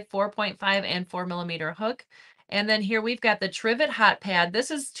 4.5, and 4mm hook. And then here we've got the Trivet Hot Pad.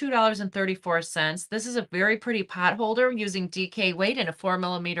 This is $2.34. This is a very pretty pot holder using DK weight and a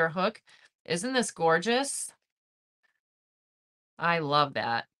 4mm hook. Isn't this gorgeous? I love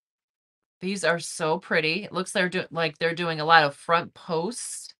that. These are so pretty. It looks like they're doing a lot of front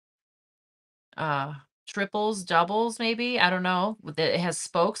posts. Triples, doubles, maybe. I don't know. It has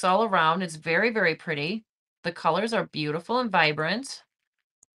spokes all around. It's very, very pretty. The colors are beautiful and vibrant,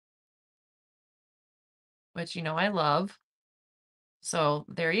 which you know I love. So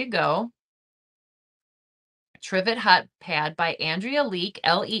there you go. Trivet Hot Pad by Andrea Leek,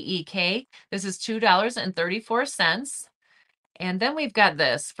 Leek. This is $2.34. And then we've got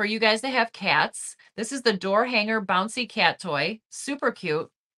this for you guys that have cats. This is the door hanger bouncy cat toy. Super cute.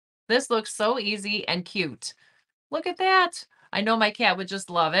 This looks so easy and cute. Look at that. I know my cat would just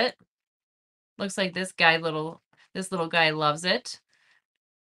love it. Looks like this little guy loves it.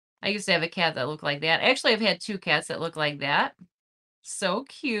 I used to have a cat that looked like that. Actually, I've had two cats that look like that. So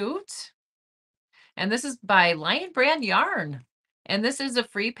cute. And this is by Lion Brand Yarn. And this is a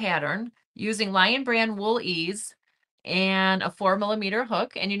free pattern using Lion Brand Wool Ease and a 4mm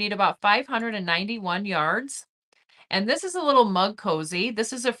hook. And you need about 591 yards. And this is a little mug cozy.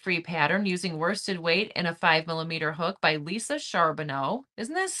 This is a free pattern using worsted weight and a 5mm hook by Lisa Charbonneau.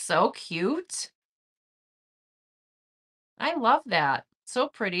 Isn't this so cute? I love that. So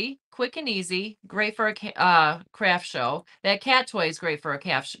pretty, quick and easy, great for a craft show. That cat toy is great for a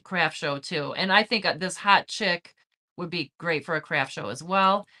craft show too. And I think this Hot Chick would be great for a craft show as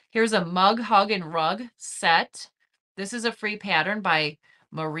well. Here's a mug, hug, and rug set. This is a free pattern by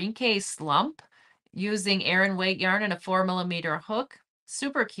Marinke Slump using Aran weight yarn and a 4mm hook.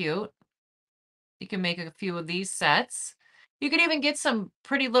 Super cute. You can make a few of these sets. You could even get some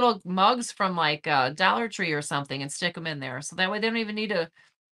pretty little mugs from like Dollar Tree or something and stick them in there. So that way they don't even need to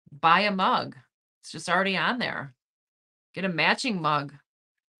buy a mug. It's just already on there. Get a matching mug.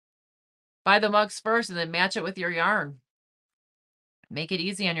 Buy the mugs first and then match it with your yarn. Make it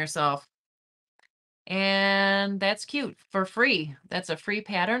easy on yourself. And that's cute for free. That's a free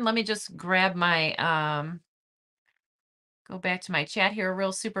pattern. Let me just grab my, go back to my chat here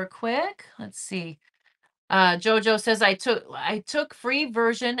real super quick. Let's see. Jojo says I took free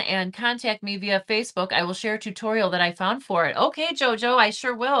version and contact me via Facebook. I will share a tutorial that I found for it. Okay, Jojo, I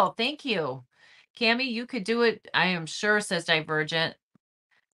sure will. Thank you. Cami, you could do it, I am sure, says Divergent.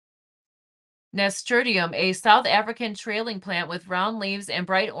 Nasturtium, a South African trailing plant with round leaves and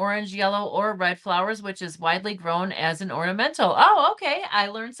bright orange, yellow, or red flowers, which is widely grown as an ornamental. Oh, okay. I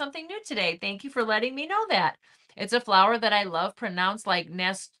learned something new today. Thank you for letting me know that. It's a flower that I love, pronounced like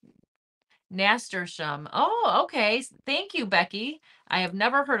nasturtium. Oh, okay. Thank you, Becky. I have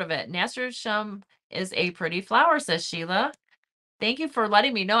never heard of it. Nasturtium is a pretty flower, says Sheila. Thank you for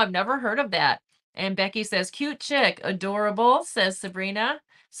letting me know. I've never heard of that. And Becky says, cute chick, adorable, says Sabrina.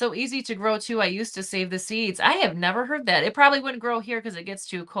 So easy to grow too. I used to save the seeds. I have never heard that. It probably wouldn't grow here because it gets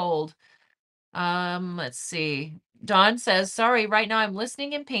too cold. Let's see. Dawn says, sorry, right now I'm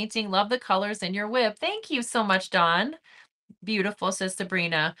listening and painting. Love the colors in your whip. Thank you so much, Dawn. Beautiful, says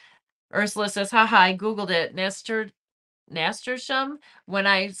Sabrina. Ursula says, haha, I Googled it. Nasturtium. When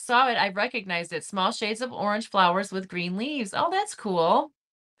I saw it, I recognized it. Small shades of orange flowers with green leaves. Oh, that's cool.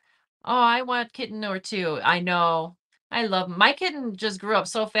 Oh, I want kitten or two. I know. I love him. My kitten just grew up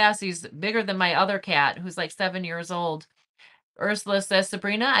so fast. He's bigger than my other cat, who's like 7 years old. Ursula says,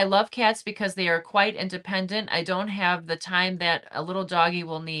 Sabrina, I love cats because they are quite independent. I don't have the time that a little doggy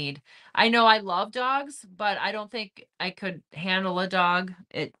will need. I know I love dogs, but I don't think I could handle a dog.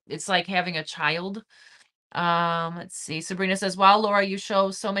 It's like having a child. Let's see. Sabrina says, wow, Laura, you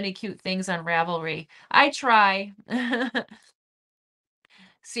show so many cute things on Ravelry. I try.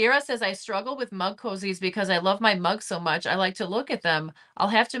 Sierra says, I struggle with mug cozies because I love my mugs so much. I like to look at them. I'll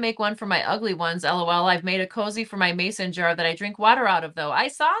have to make one for my ugly ones. LOL. I've made a cozy for my mason jar that I drink water out of, though. I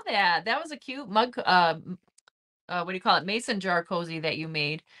saw that. That was a cute mug, what do you call it? Mason jar cozy that you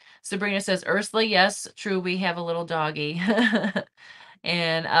made. Sabrina says, Ursula, yes, true. We have a little doggy.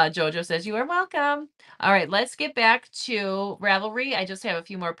 And Jojo says, you are welcome. All right, let's get back to Ravelry. I just have a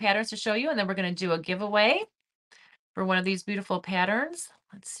few more patterns to show you, and then we're going to do a giveaway for one of these beautiful patterns.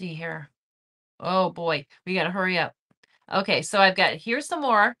 Let's see here. Oh boy, we got to hurry up. Okay, so I've got, here's some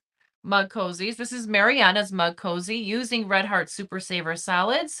more mug cozies. This is Mariana's mug cozy using Red Heart Super Saver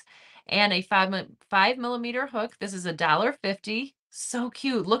solids and a 5 millimeter hook. This is $1.50. So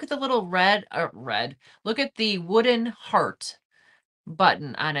cute. Look at the little red. Look at the wooden heart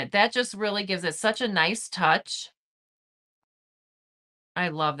button on it. That just really gives it such a nice touch. I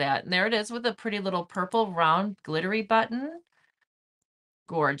love that. And there it is with a pretty little purple round glittery button.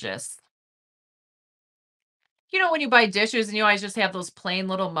 Gorgeous. You know, when you buy dishes and you always just have those plain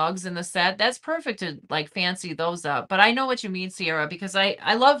little mugs in the set, that's perfect to like fancy those up. But I know what you mean, Sierra, because I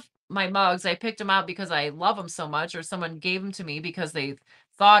love my mugs. I picked them out because I love them so much, or someone gave them to me because they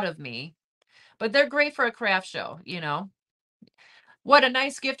thought of me. But they're great for a craft show, you know. What a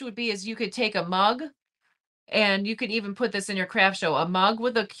nice gift would be is you could take a mug, and you could even put this in your craft show, a mug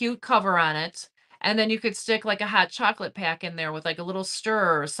with a cute cover on it, and then you could stick like a hot chocolate pack in there with like a little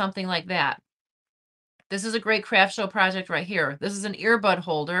stir or something like that. This is a great craft show project right here. This is an earbud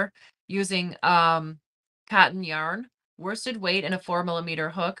holder using cotton yarn, worsted weight, and a 4 millimeter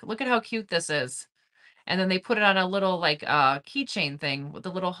hook. Look at how cute this is. And then they put it on a little like keychain thing with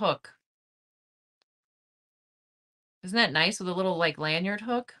a little hook. Isn't that nice with a little like lanyard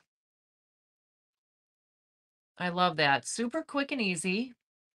hook? I love that. Super quick and easy.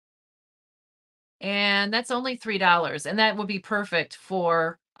 And that's only $3. And that would be perfect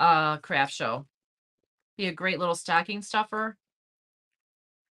for a craft show. Be a great little stocking stuffer.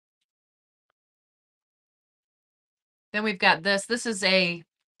 Then we've got this. This is a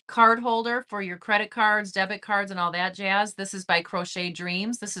card holder for your credit cards, debit cards, and all that jazz. This is by Crochet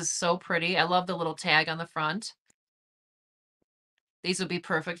Dreams. This is so pretty. I love the little tag on the front. These would be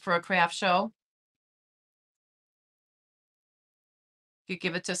perfect for a craft show. You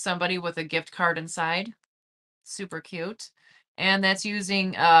give it to somebody with a gift card inside. Super cute. And that's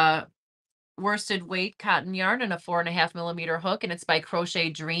using worsted weight cotton yarn and a 4.5 millimeter hook, and it's by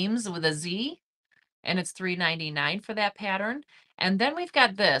Crochet Dreams with a Z. And it's $3.99 for that pattern. And then we've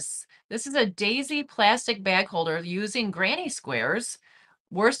got this. This is a daisy plastic bag holder using granny squares,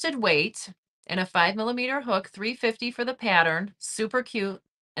 worsted weight, and a 5 millimeter hook, $3.50 for the pattern. Super cute.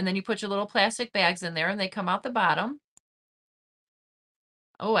 And then you put your little plastic bags in there and they come out the bottom.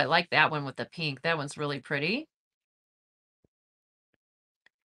 Oh, I like that one with the pink. That one's really pretty.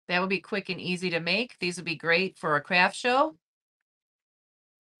 That would be quick and easy to make. These would be great for a craft show.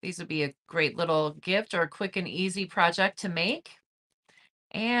 These would be a great little gift or a quick and easy project to make.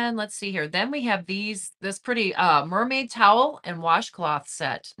 And let's see here. Then we have this pretty mermaid towel and washcloth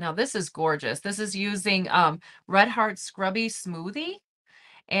set. Now this is gorgeous. This is using Red Heart Scrubby Smoothie.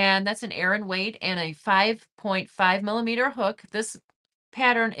 And that's an Aran weight and a 5.5 millimeter hook. This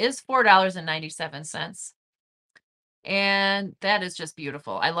pattern is $4.97. And that is just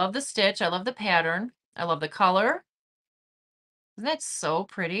beautiful. I love the stitch. I love the pattern. I love the color. Isn't that so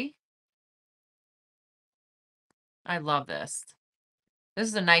pretty? I love this. This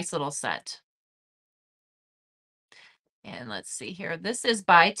is a nice little set. And let's see here. This is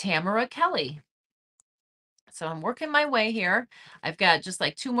by Tamara Kelly. So I'm working my way here. I've got just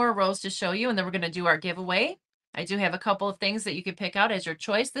like 2 more rows to show you, and then we're going to do our giveaway. I do have a couple of things that you can pick out as your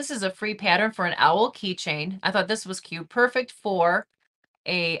choice. This is a free pattern for an owl keychain. I thought this was cute. Perfect for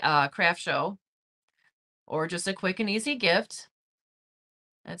a craft show or just a quick and easy gift.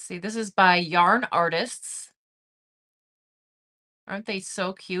 Let's see, this is by Yarn Artists. Aren't they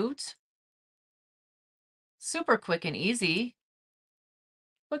so cute? Super quick and easy.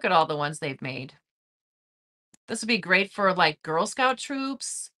 Look at all the ones they've made. This would be great for like Girl Scout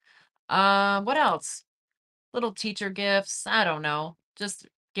troops. What else? Little teacher gifts. I don't know. Just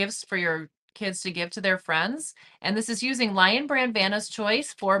gifts for your kids to give to their friends. And this is using Lion Brand Vanna's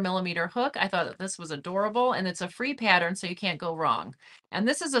Choice 4mm hook. I thought that this was adorable, and it's a free pattern, so you can't go wrong. And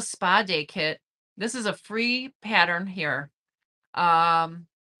this is a spa day kit. This is a free pattern here. For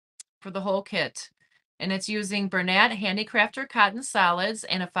the whole kit. And it's using Bernat Handicrafter cotton solids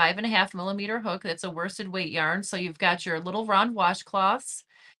and a 5.5mm hook. That's a worsted weight yarn. So you've got your little round washcloths.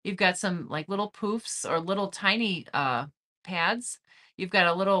 You've got some like little poofs or little tiny pads. You've got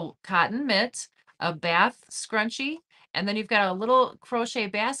a little cotton mitt, a bath scrunchie, and then you've got a little crochet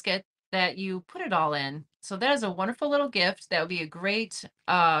basket that you put it all in. So that is a wonderful little gift. That would be a great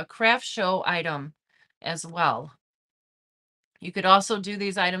craft show item as well. You could also do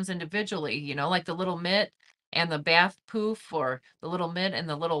these items individually, you know, like the little mitt and the bath poof, or the little mitt and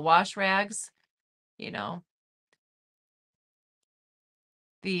the little wash rags, you know.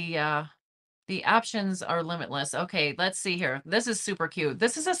 The the options are limitless. Okay, let's see here. This is super cute.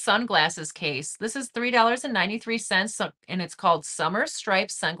 This is a sunglasses case. This is $3.93, and it's called Summer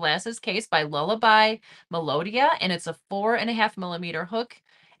Stripes Sunglasses Case by Lullaby Melodia, and it's a 4.5mm hook,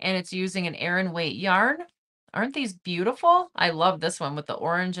 and it's using an Aran weight yarn. Aren't these beautiful? I love this one with the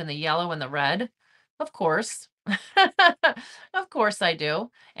orange and the yellow and the red. Of course. Of course I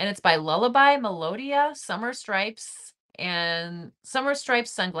do. And it's by Lullaby Melodia Summer Stripes and Summer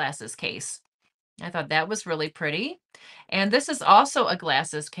Stripes Sunglasses Case. I thought that was really pretty. And this is also a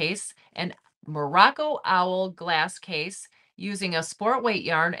glasses case, an Morocco Owl glass case using a sport weight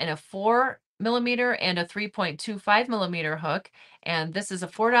yarn and a 4mm and a 3.25mm hook. And this is a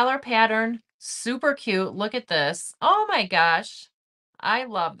 $4 pattern. Super cute. Look at this. Oh my gosh. I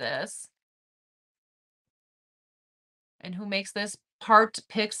love this. And who makes this? Part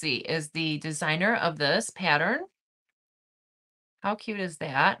Pixie is the designer of this pattern. How cute is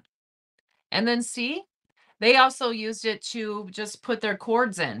that? And then see, they also used it to just put their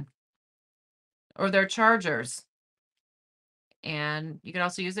cords in or their chargers. And you can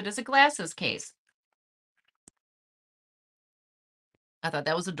also use it as a glasses case. I thought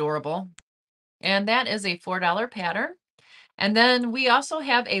that was adorable. And that is a $4 pattern. And then we also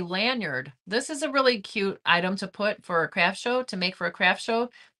have a lanyard. This is a really cute item to put for a craft show, to make for a craft show.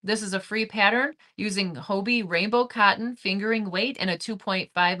 This is a free pattern using Hobie Rainbow Cotton fingering weight and a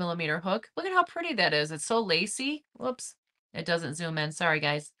 2.5mm hook. Look at how pretty that is. It's so lacy. Whoops. It doesn't zoom in. Sorry,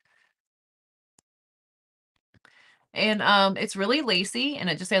 guys. And it's really lacy,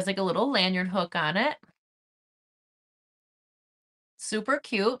 and it just has like a little lanyard hook on it. Super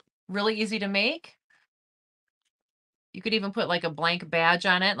cute, really easy to make. You could even put like a blank badge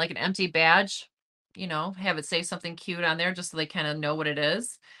on it, like an empty badge, you know, have it say something cute on there just so they kind of know what it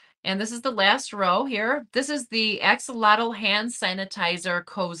is. And this is the last row here. This is the Axolotl hand sanitizer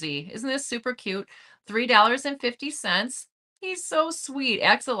cozy. Isn't this super cute? $3.50. He's so sweet.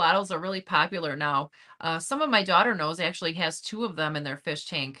 Axolotls are really popular now. Some of my daughter knows actually has two of them in their fish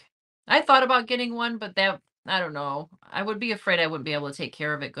tank. I thought about getting one, but that, I don't know. I would be afraid I wouldn't be able to take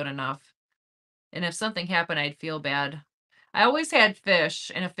care of it good enough. And if something happened, I'd feel bad. I always had fish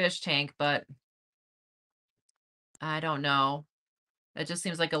in a fish tank, but I don't know. That just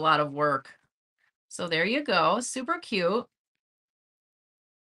seems like a lot of work. So there you go. Super cute.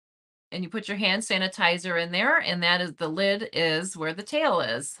 And you put your hand sanitizer in there, and that is, the lid is where the tail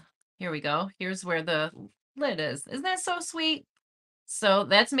is. Here we go. Here's where the lid is. Isn't that so sweet? So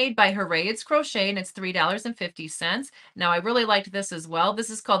that's made by Hooray It's Crochet, and it's $3.50. Now, I really liked this as well. This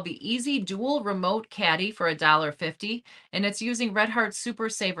is called the Easy Dual Remote Caddy for $1.50, and it's using Red Heart Super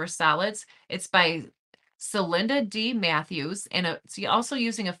Saver Solids. It's by Celinda D. Matthews, and it's also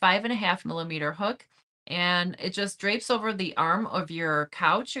using a 5.5mm hook, and it just drapes over the arm of your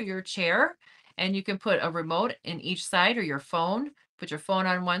couch or your chair, and you can put a remote in each side, or your phone. Put your phone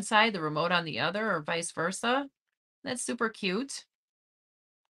on one side, the remote on the other, or vice versa. That's super cute.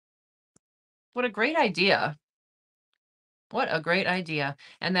 What a great idea. What a great idea.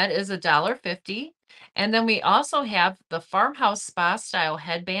 And that is $1.50. And then we also have the Farmhouse Spa Style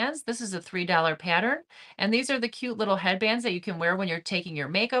headbands. This is a $3 pattern. And these are the cute little headbands that you can wear when you're taking your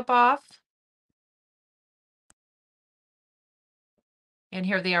makeup off. And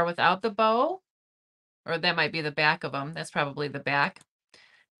here they are without the bow. Or that might be the back of them. That's probably the back.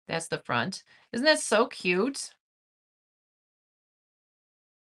 That's the front. Isn't that so cute?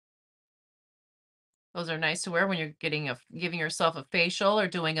 Those are nice to wear when you're giving yourself a facial or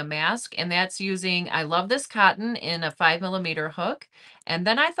doing a mask. And that's using, I love this cotton in a 5 millimeter hook. And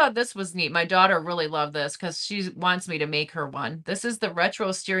then I thought this was neat. My daughter really loved this because she wants me to make her one. This is the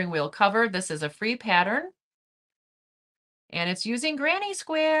retro steering wheel cover. This is a free pattern and it's using granny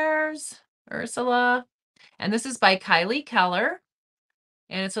squares, Ursula. And this is by Kylie Keller.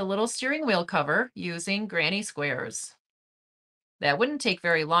 And it's a little steering wheel cover using granny squares. That wouldn't take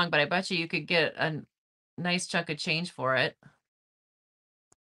very long, but I bet you could get a nice chunk of change for it.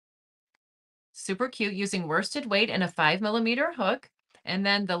 Super cute using worsted weight and a 5 millimeter hook. And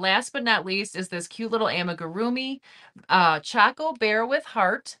then the last but not least is this cute little amigurumi Choco Bear with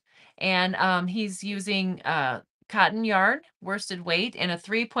heart. And he's using cotton yarn, worsted weight, and a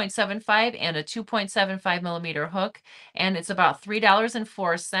 3.75 and a 2.75 millimeter hook. And it's about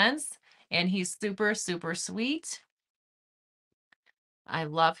 $3.04. And he's super, super sweet. I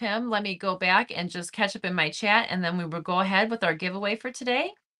love him. Let me go back and just catch up in my chat, and then we will go ahead with our giveaway for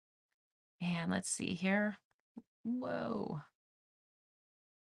today. And let's see here. Whoa.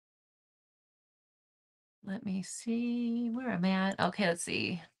 Let me see where I'm at. Okay, let's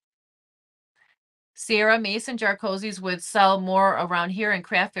see. Sierra Mason jar cozies would sell more around here in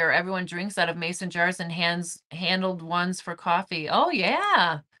craft fair. Everyone drinks out of mason jars and handled ones for coffee. Oh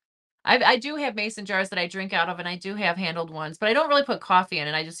yeah. I do have mason jars that I drink out of, and I do have handled ones, but I don't really put coffee in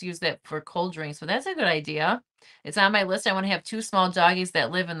it. I just use that for cold drinks. So that's a good idea. It's on my list. I want to have 2 small doggies that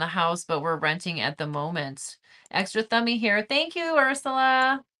live in the house, but we're renting at the moment. Extra thummy here. Thank you,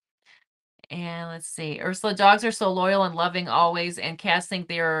 Ursula. And let's see. Ursula, dogs are so loyal and loving always, and cats think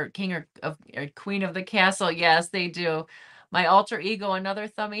they're king or queen of the castle. Yes, they do. My alter ego, another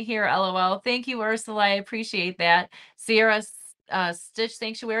thummy here. LOL. Thank you, Ursula. I appreciate that. Sierra Stitch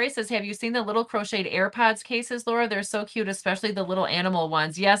Sanctuary says, have you seen the little crocheted AirPods cases, Laura? They're so cute, especially the little animal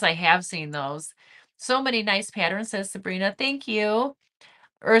ones. Yes, I have seen those. So many nice patterns, says Sabrina. Thank you.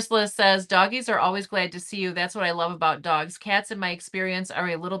 Ursula says, doggies are always glad to see you. That's what I love about dogs. Cats, in my experience, are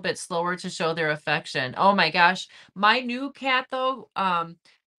a little bit slower to show their affection. Oh my gosh. My new cat, though,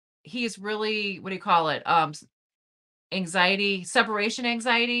 he's really, what do you call it? Anxiety, separation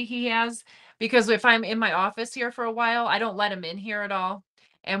anxiety he has, because if I'm in my office here for a while, I don't let him in here at all.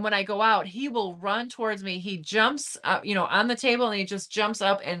 And when I go out, he will run towards me. He jumps up, on the table, and he just jumps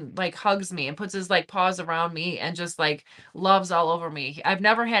up and like hugs me and puts his like paws around me and just like loves all over me. I've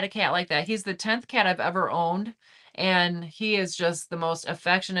never had a cat like that. He's the 10th cat I've ever owned, and he is just the most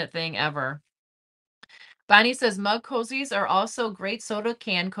affectionate thing ever. Bonnie says mug cozies are also great soda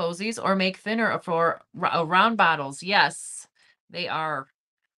can cozies, or make thinner for round bottles. Yes, they are.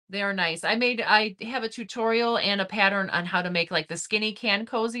 They are nice. I have a tutorial and a pattern on how to make like the skinny can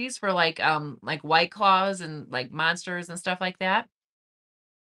cozies for like White Claws and like Monsters and stuff like that.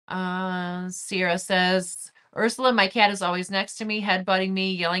 Sierra says, Ursula, my cat is always next to me, headbutting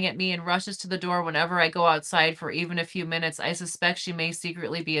me, yelling at me, and rushes to the door whenever I go outside for even a few minutes. I suspect she may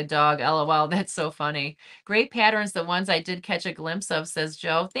secretly be a dog. LOL, that's so funny. Great patterns, the ones I did catch a glimpse of, says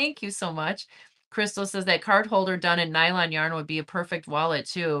Joe. Thank you so much. Crystal says that card holder done in nylon yarn would be a perfect wallet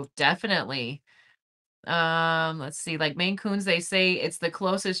too. Definitely. Let's see, like Maine Coons, they say it's the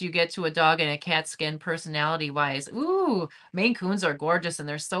closest you get to a dog in a cat skin personality wise. Ooh, Maine Coons are gorgeous and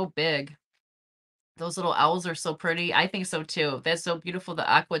they're so big. Those little owls are so pretty. I think so too. That's so beautiful. The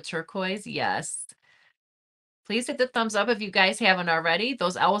aqua turquoise. Yes. Please hit the thumbs up if you guys haven't already.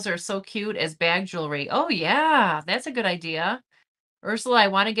 Those owls are so cute as bag jewelry. Oh yeah, that's a good idea. Ursula, I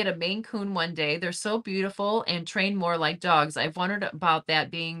want to get a Maine Coon one day. They're so beautiful and train more like dogs. I've wondered about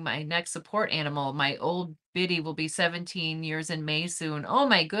that being my next support animal. My old Biddy will be 17 years in May soon. Oh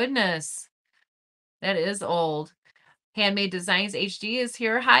my goodness. That is old. Handmade Designs HD is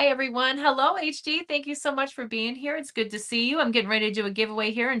here. Hi, everyone. Hello, HD. Thank you so much for being here. It's good to see you. I'm getting ready to do a giveaway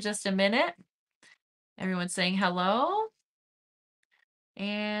here in just a minute. Everyone's saying hello.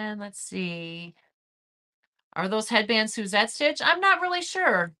 And let's see. Are those headbands Suzette stitch? I'm not really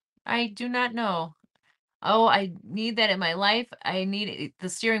sure. I do not know. Oh, I need that in my life. I need the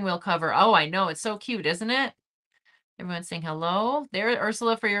steering wheel cover. Oh, I know. It's so cute, isn't it? Everyone's saying hello. There,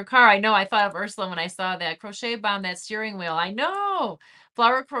 Ursula, for your car. I know. I thought of Ursula when I saw that. Crochet bomb, that steering wheel. I know.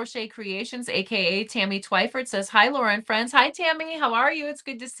 Flower Crochet Creations, aka Tammy Twyford, says, hi, Laura and friends. Hi, Tammy. How are you? It's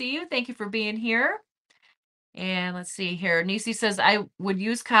good to see you. Thank you for being here. And let's see here. Nisi says, I would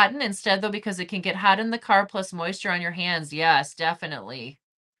use cotton instead, though, because it can get hot in the car, plus moisture on your hands. Yes, definitely.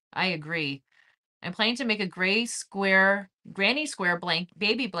 I agree. I'm planning to make a gray square, granny square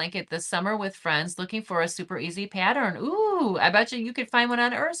baby blanket this summer with friends, looking for a super easy pattern. Ooh, I bet you could find one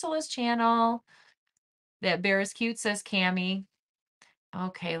on Ursula's channel. That bear is cute, says Cami.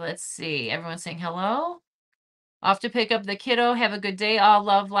 Okay, let's see. Everyone's saying hello. Off to pick up the kiddo. Have a good day. All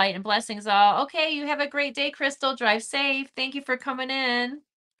love, light, and blessings all. Okay, you have a great day, Crystal. Drive safe. Thank you for coming in.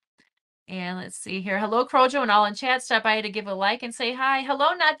 And let's see here. Hello, Crojo, and all in chat. Stop by to give a like and say hi.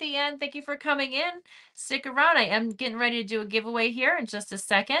 Hello, not the end. Thank you for coming in. Stick around. I am getting ready to do a giveaway here in just a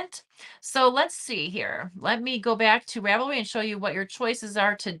second. So let's see here. Let me go back to Ravelry and show you what your choices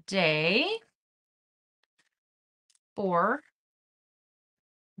are today for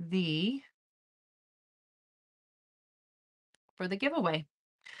the giveaway.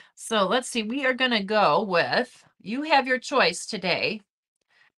 So let's see. We are going to go with, you have your choice today.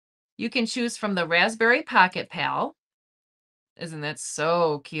 You can choose from the Raspberry Pocket Pal. Isn't that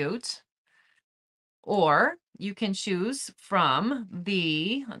so cute? Or you can choose from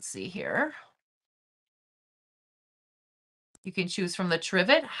the, let's see here. You can choose from the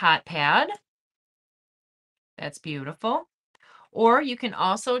Trivet Hot Pad. That's beautiful. Or you can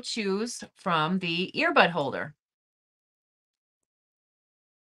also choose from the earbud holder.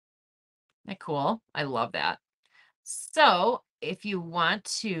 Isn't that cool? I love that. So if you want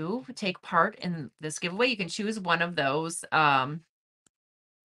to take part in this giveaway, you can choose one of those. You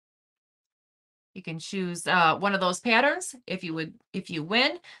can choose one of those patterns if you win.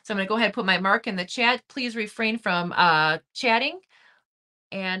 So I'm going to go ahead and put my mark in the chat. Please refrain from chatting.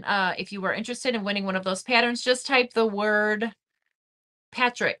 And if you are interested in winning one of those patterns, just type the word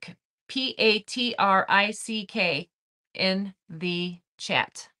Patrick, Patrick, in the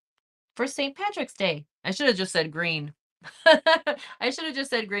chat for St. Patrick's Day. I should have just said green. I should have just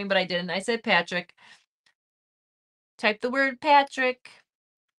said green, but I didn't. I said Patrick. Type the word Patrick.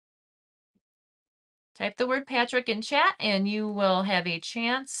 Type the word Patrick in chat, and you will have a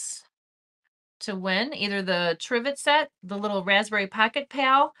chance to win either the Trivet set, the little Raspberry Pocket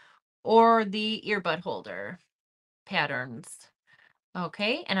Pal, or the earbud holder patterns.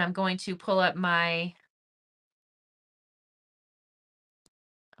 Okay, and I'm going to pull up my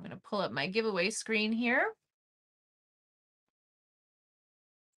giveaway screen here.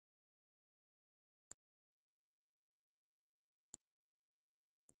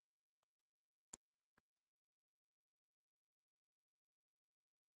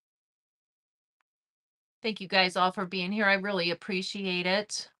 Thank you guys all for being here. I really appreciate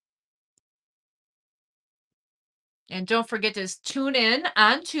it. And don't forget to tune in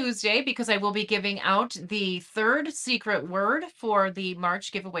on Tuesday because I will be giving out the third secret word for the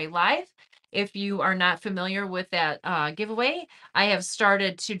March giveaway live. If you are not familiar with that giveaway, I have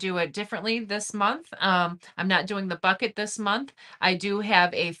started to do it differently this month. I'm not doing the bucket this month. I do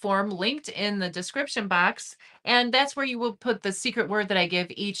have a form linked in the description box, and that's where you will put the secret word that I give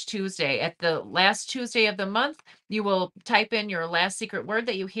each Tuesday. At the last Tuesday of the month, you will type in your last secret word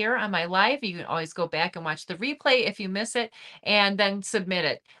that you hear on my live. You can always go back and watch the replay if you miss it, and then submit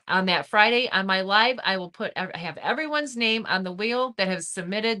it. On that Friday on my live, I will have everyone's name on the wheel that has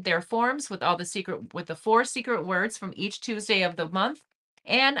submitted their forms with the 4 secret words from each Tuesday of the month.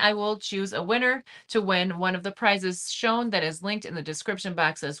 And I will choose a winner to win one of the prizes shown that is linked in the description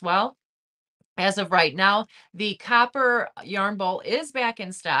box as well. As of right now, the copper yarn bowl is back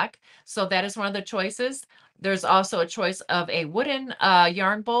in stock, so that is one of the choices. There's also a choice of a wooden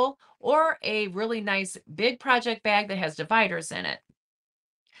yarn bowl or a really nice big project bag that has dividers in it.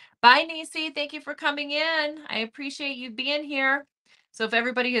 Bye, Nisi. Thank you for coming in. I appreciate you being here. So if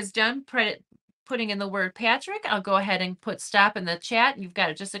everybody has done putting in the word Patrick, I'll go ahead and put stop in the chat. You've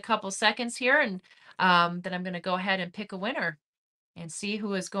got just a couple seconds here, and then I'm going to go ahead and pick a winner and see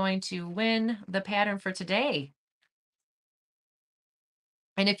who is going to win the pattern for today.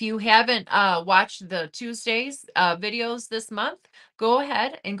 And if you haven't watched the Tuesdays videos this month, go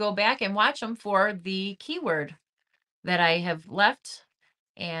ahead and go back and watch them for the keyword that I have left.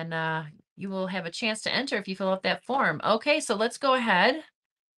 And you will have a chance to enter if you fill out that form. Okay, so let's go ahead.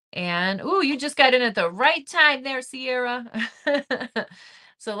 And, ooh, you just got in at the right time there, Sierra.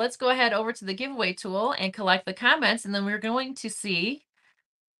 So let's go ahead over to the giveaway tool and collect the comments. And then we're going to see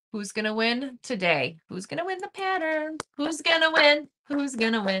who's going to win today. Who's going to win the pattern? Who's going to win? Who's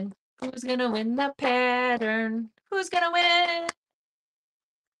going to win? Who's going to win the pattern? Who's going to win?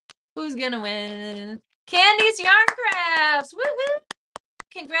 Who's going to win? Candy's Yarn Crafts. Woohoo!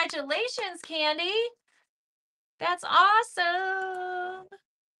 Congratulations, Candy. That's awesome.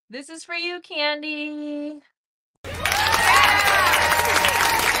 This is for you, Candy.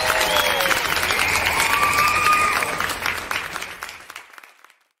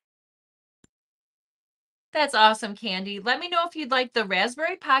 That's awesome, Candy. Let me know if you'd like the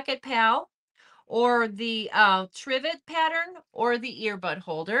Raspberry Pocket Pal or the trivet pattern or the earbud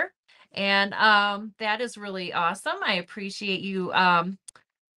holder. And that is really awesome. I appreciate you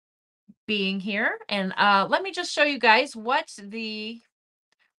being here. And let me just show you guys what the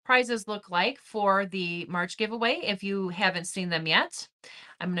prizes look like for the March giveaway if you haven't seen them yet.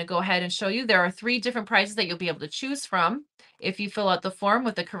 I'm going to go ahead and show you. There are 3 different prizes that you'll be able to choose from if you fill out the form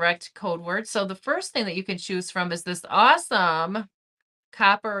with the correct code word. So the first thing that you can choose from is this awesome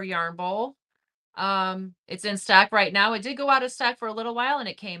copper yarn bowl. It's in stock right now. It did go out of stock for a little while and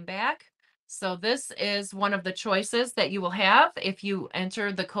it came back. So this is one of the choices that you will have if you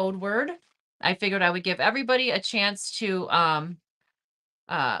enter the code word. I figured I would give everybody a chance to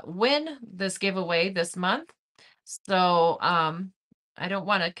win this giveaway this month. So I don't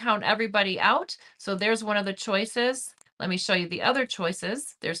want to count everybody out. So there's one of the choices. Let me show you the other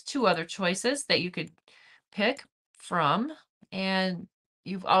choices. There's 2 other choices that you could pick from. And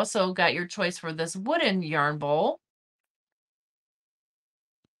you've also got your choice for this wooden yarn bowl.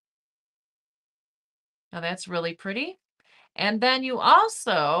 Now that's really pretty. And then you will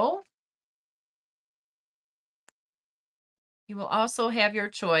also have your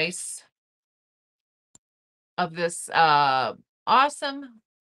choice of this awesome,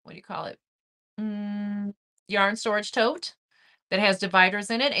 what do you call it? Yarn storage tote that has dividers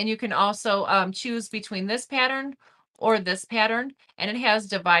in it. And you can also choose between this pattern or this pattern, and it has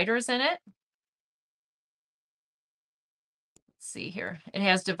dividers in it. Let's see here. It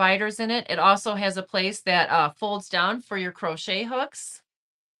has dividers in it. It also has a place that folds down for your crochet hooks.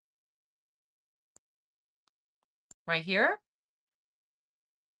 Right here.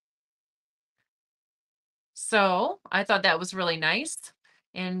 So I thought that was really nice.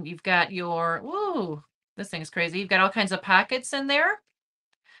 And you've got your, woo, this thing's crazy. You've got all kinds of pockets in there.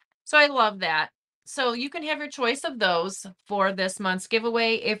 So I love that. So you can have your choice of those for this month's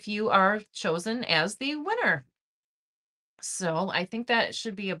giveaway if you are chosen as the winner. So I think that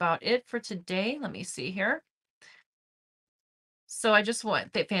should be about it for today. Let me see here. So I just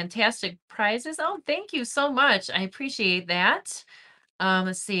want the fantastic prizes. Oh, thank you so much. I appreciate that.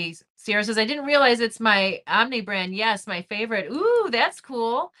 Let's see. Sierra says, I didn't realize it's my Omni brand. Yes, my favorite. Ooh, that's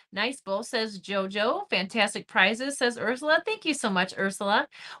cool. Nice bowl, says Jojo. Fantastic prizes, says Ursula. Thank you so much, Ursula.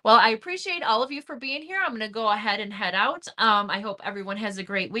 Well, I appreciate all of you for being here. I'm going to go ahead and head out. I hope everyone has a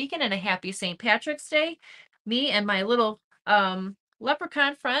great weekend and a happy St. Patrick's Day. Me and my little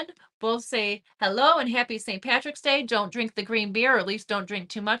leprechaun friend both say hello and happy St. Patrick's Day. Don't drink the green beer, or at least don't drink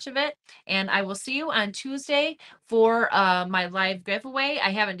too much of it. And I will see you on Tuesday for my live giveaway. I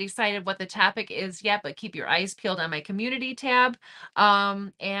haven't decided what the topic is yet, but keep your eyes peeled on my community tab. Yeah,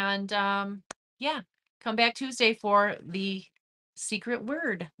 come back Tuesday for the secret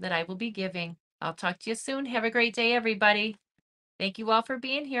word that I will be giving. I'll talk to you soon. Have a great day, everybody. Thank you all for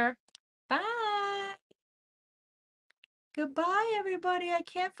being here. Bye. Goodbye, everybody. I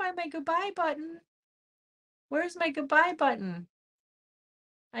can't find my goodbye button. Where's my goodbye button?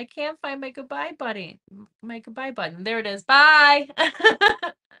 I can't find my goodbye button. My goodbye button. There it is. Bye.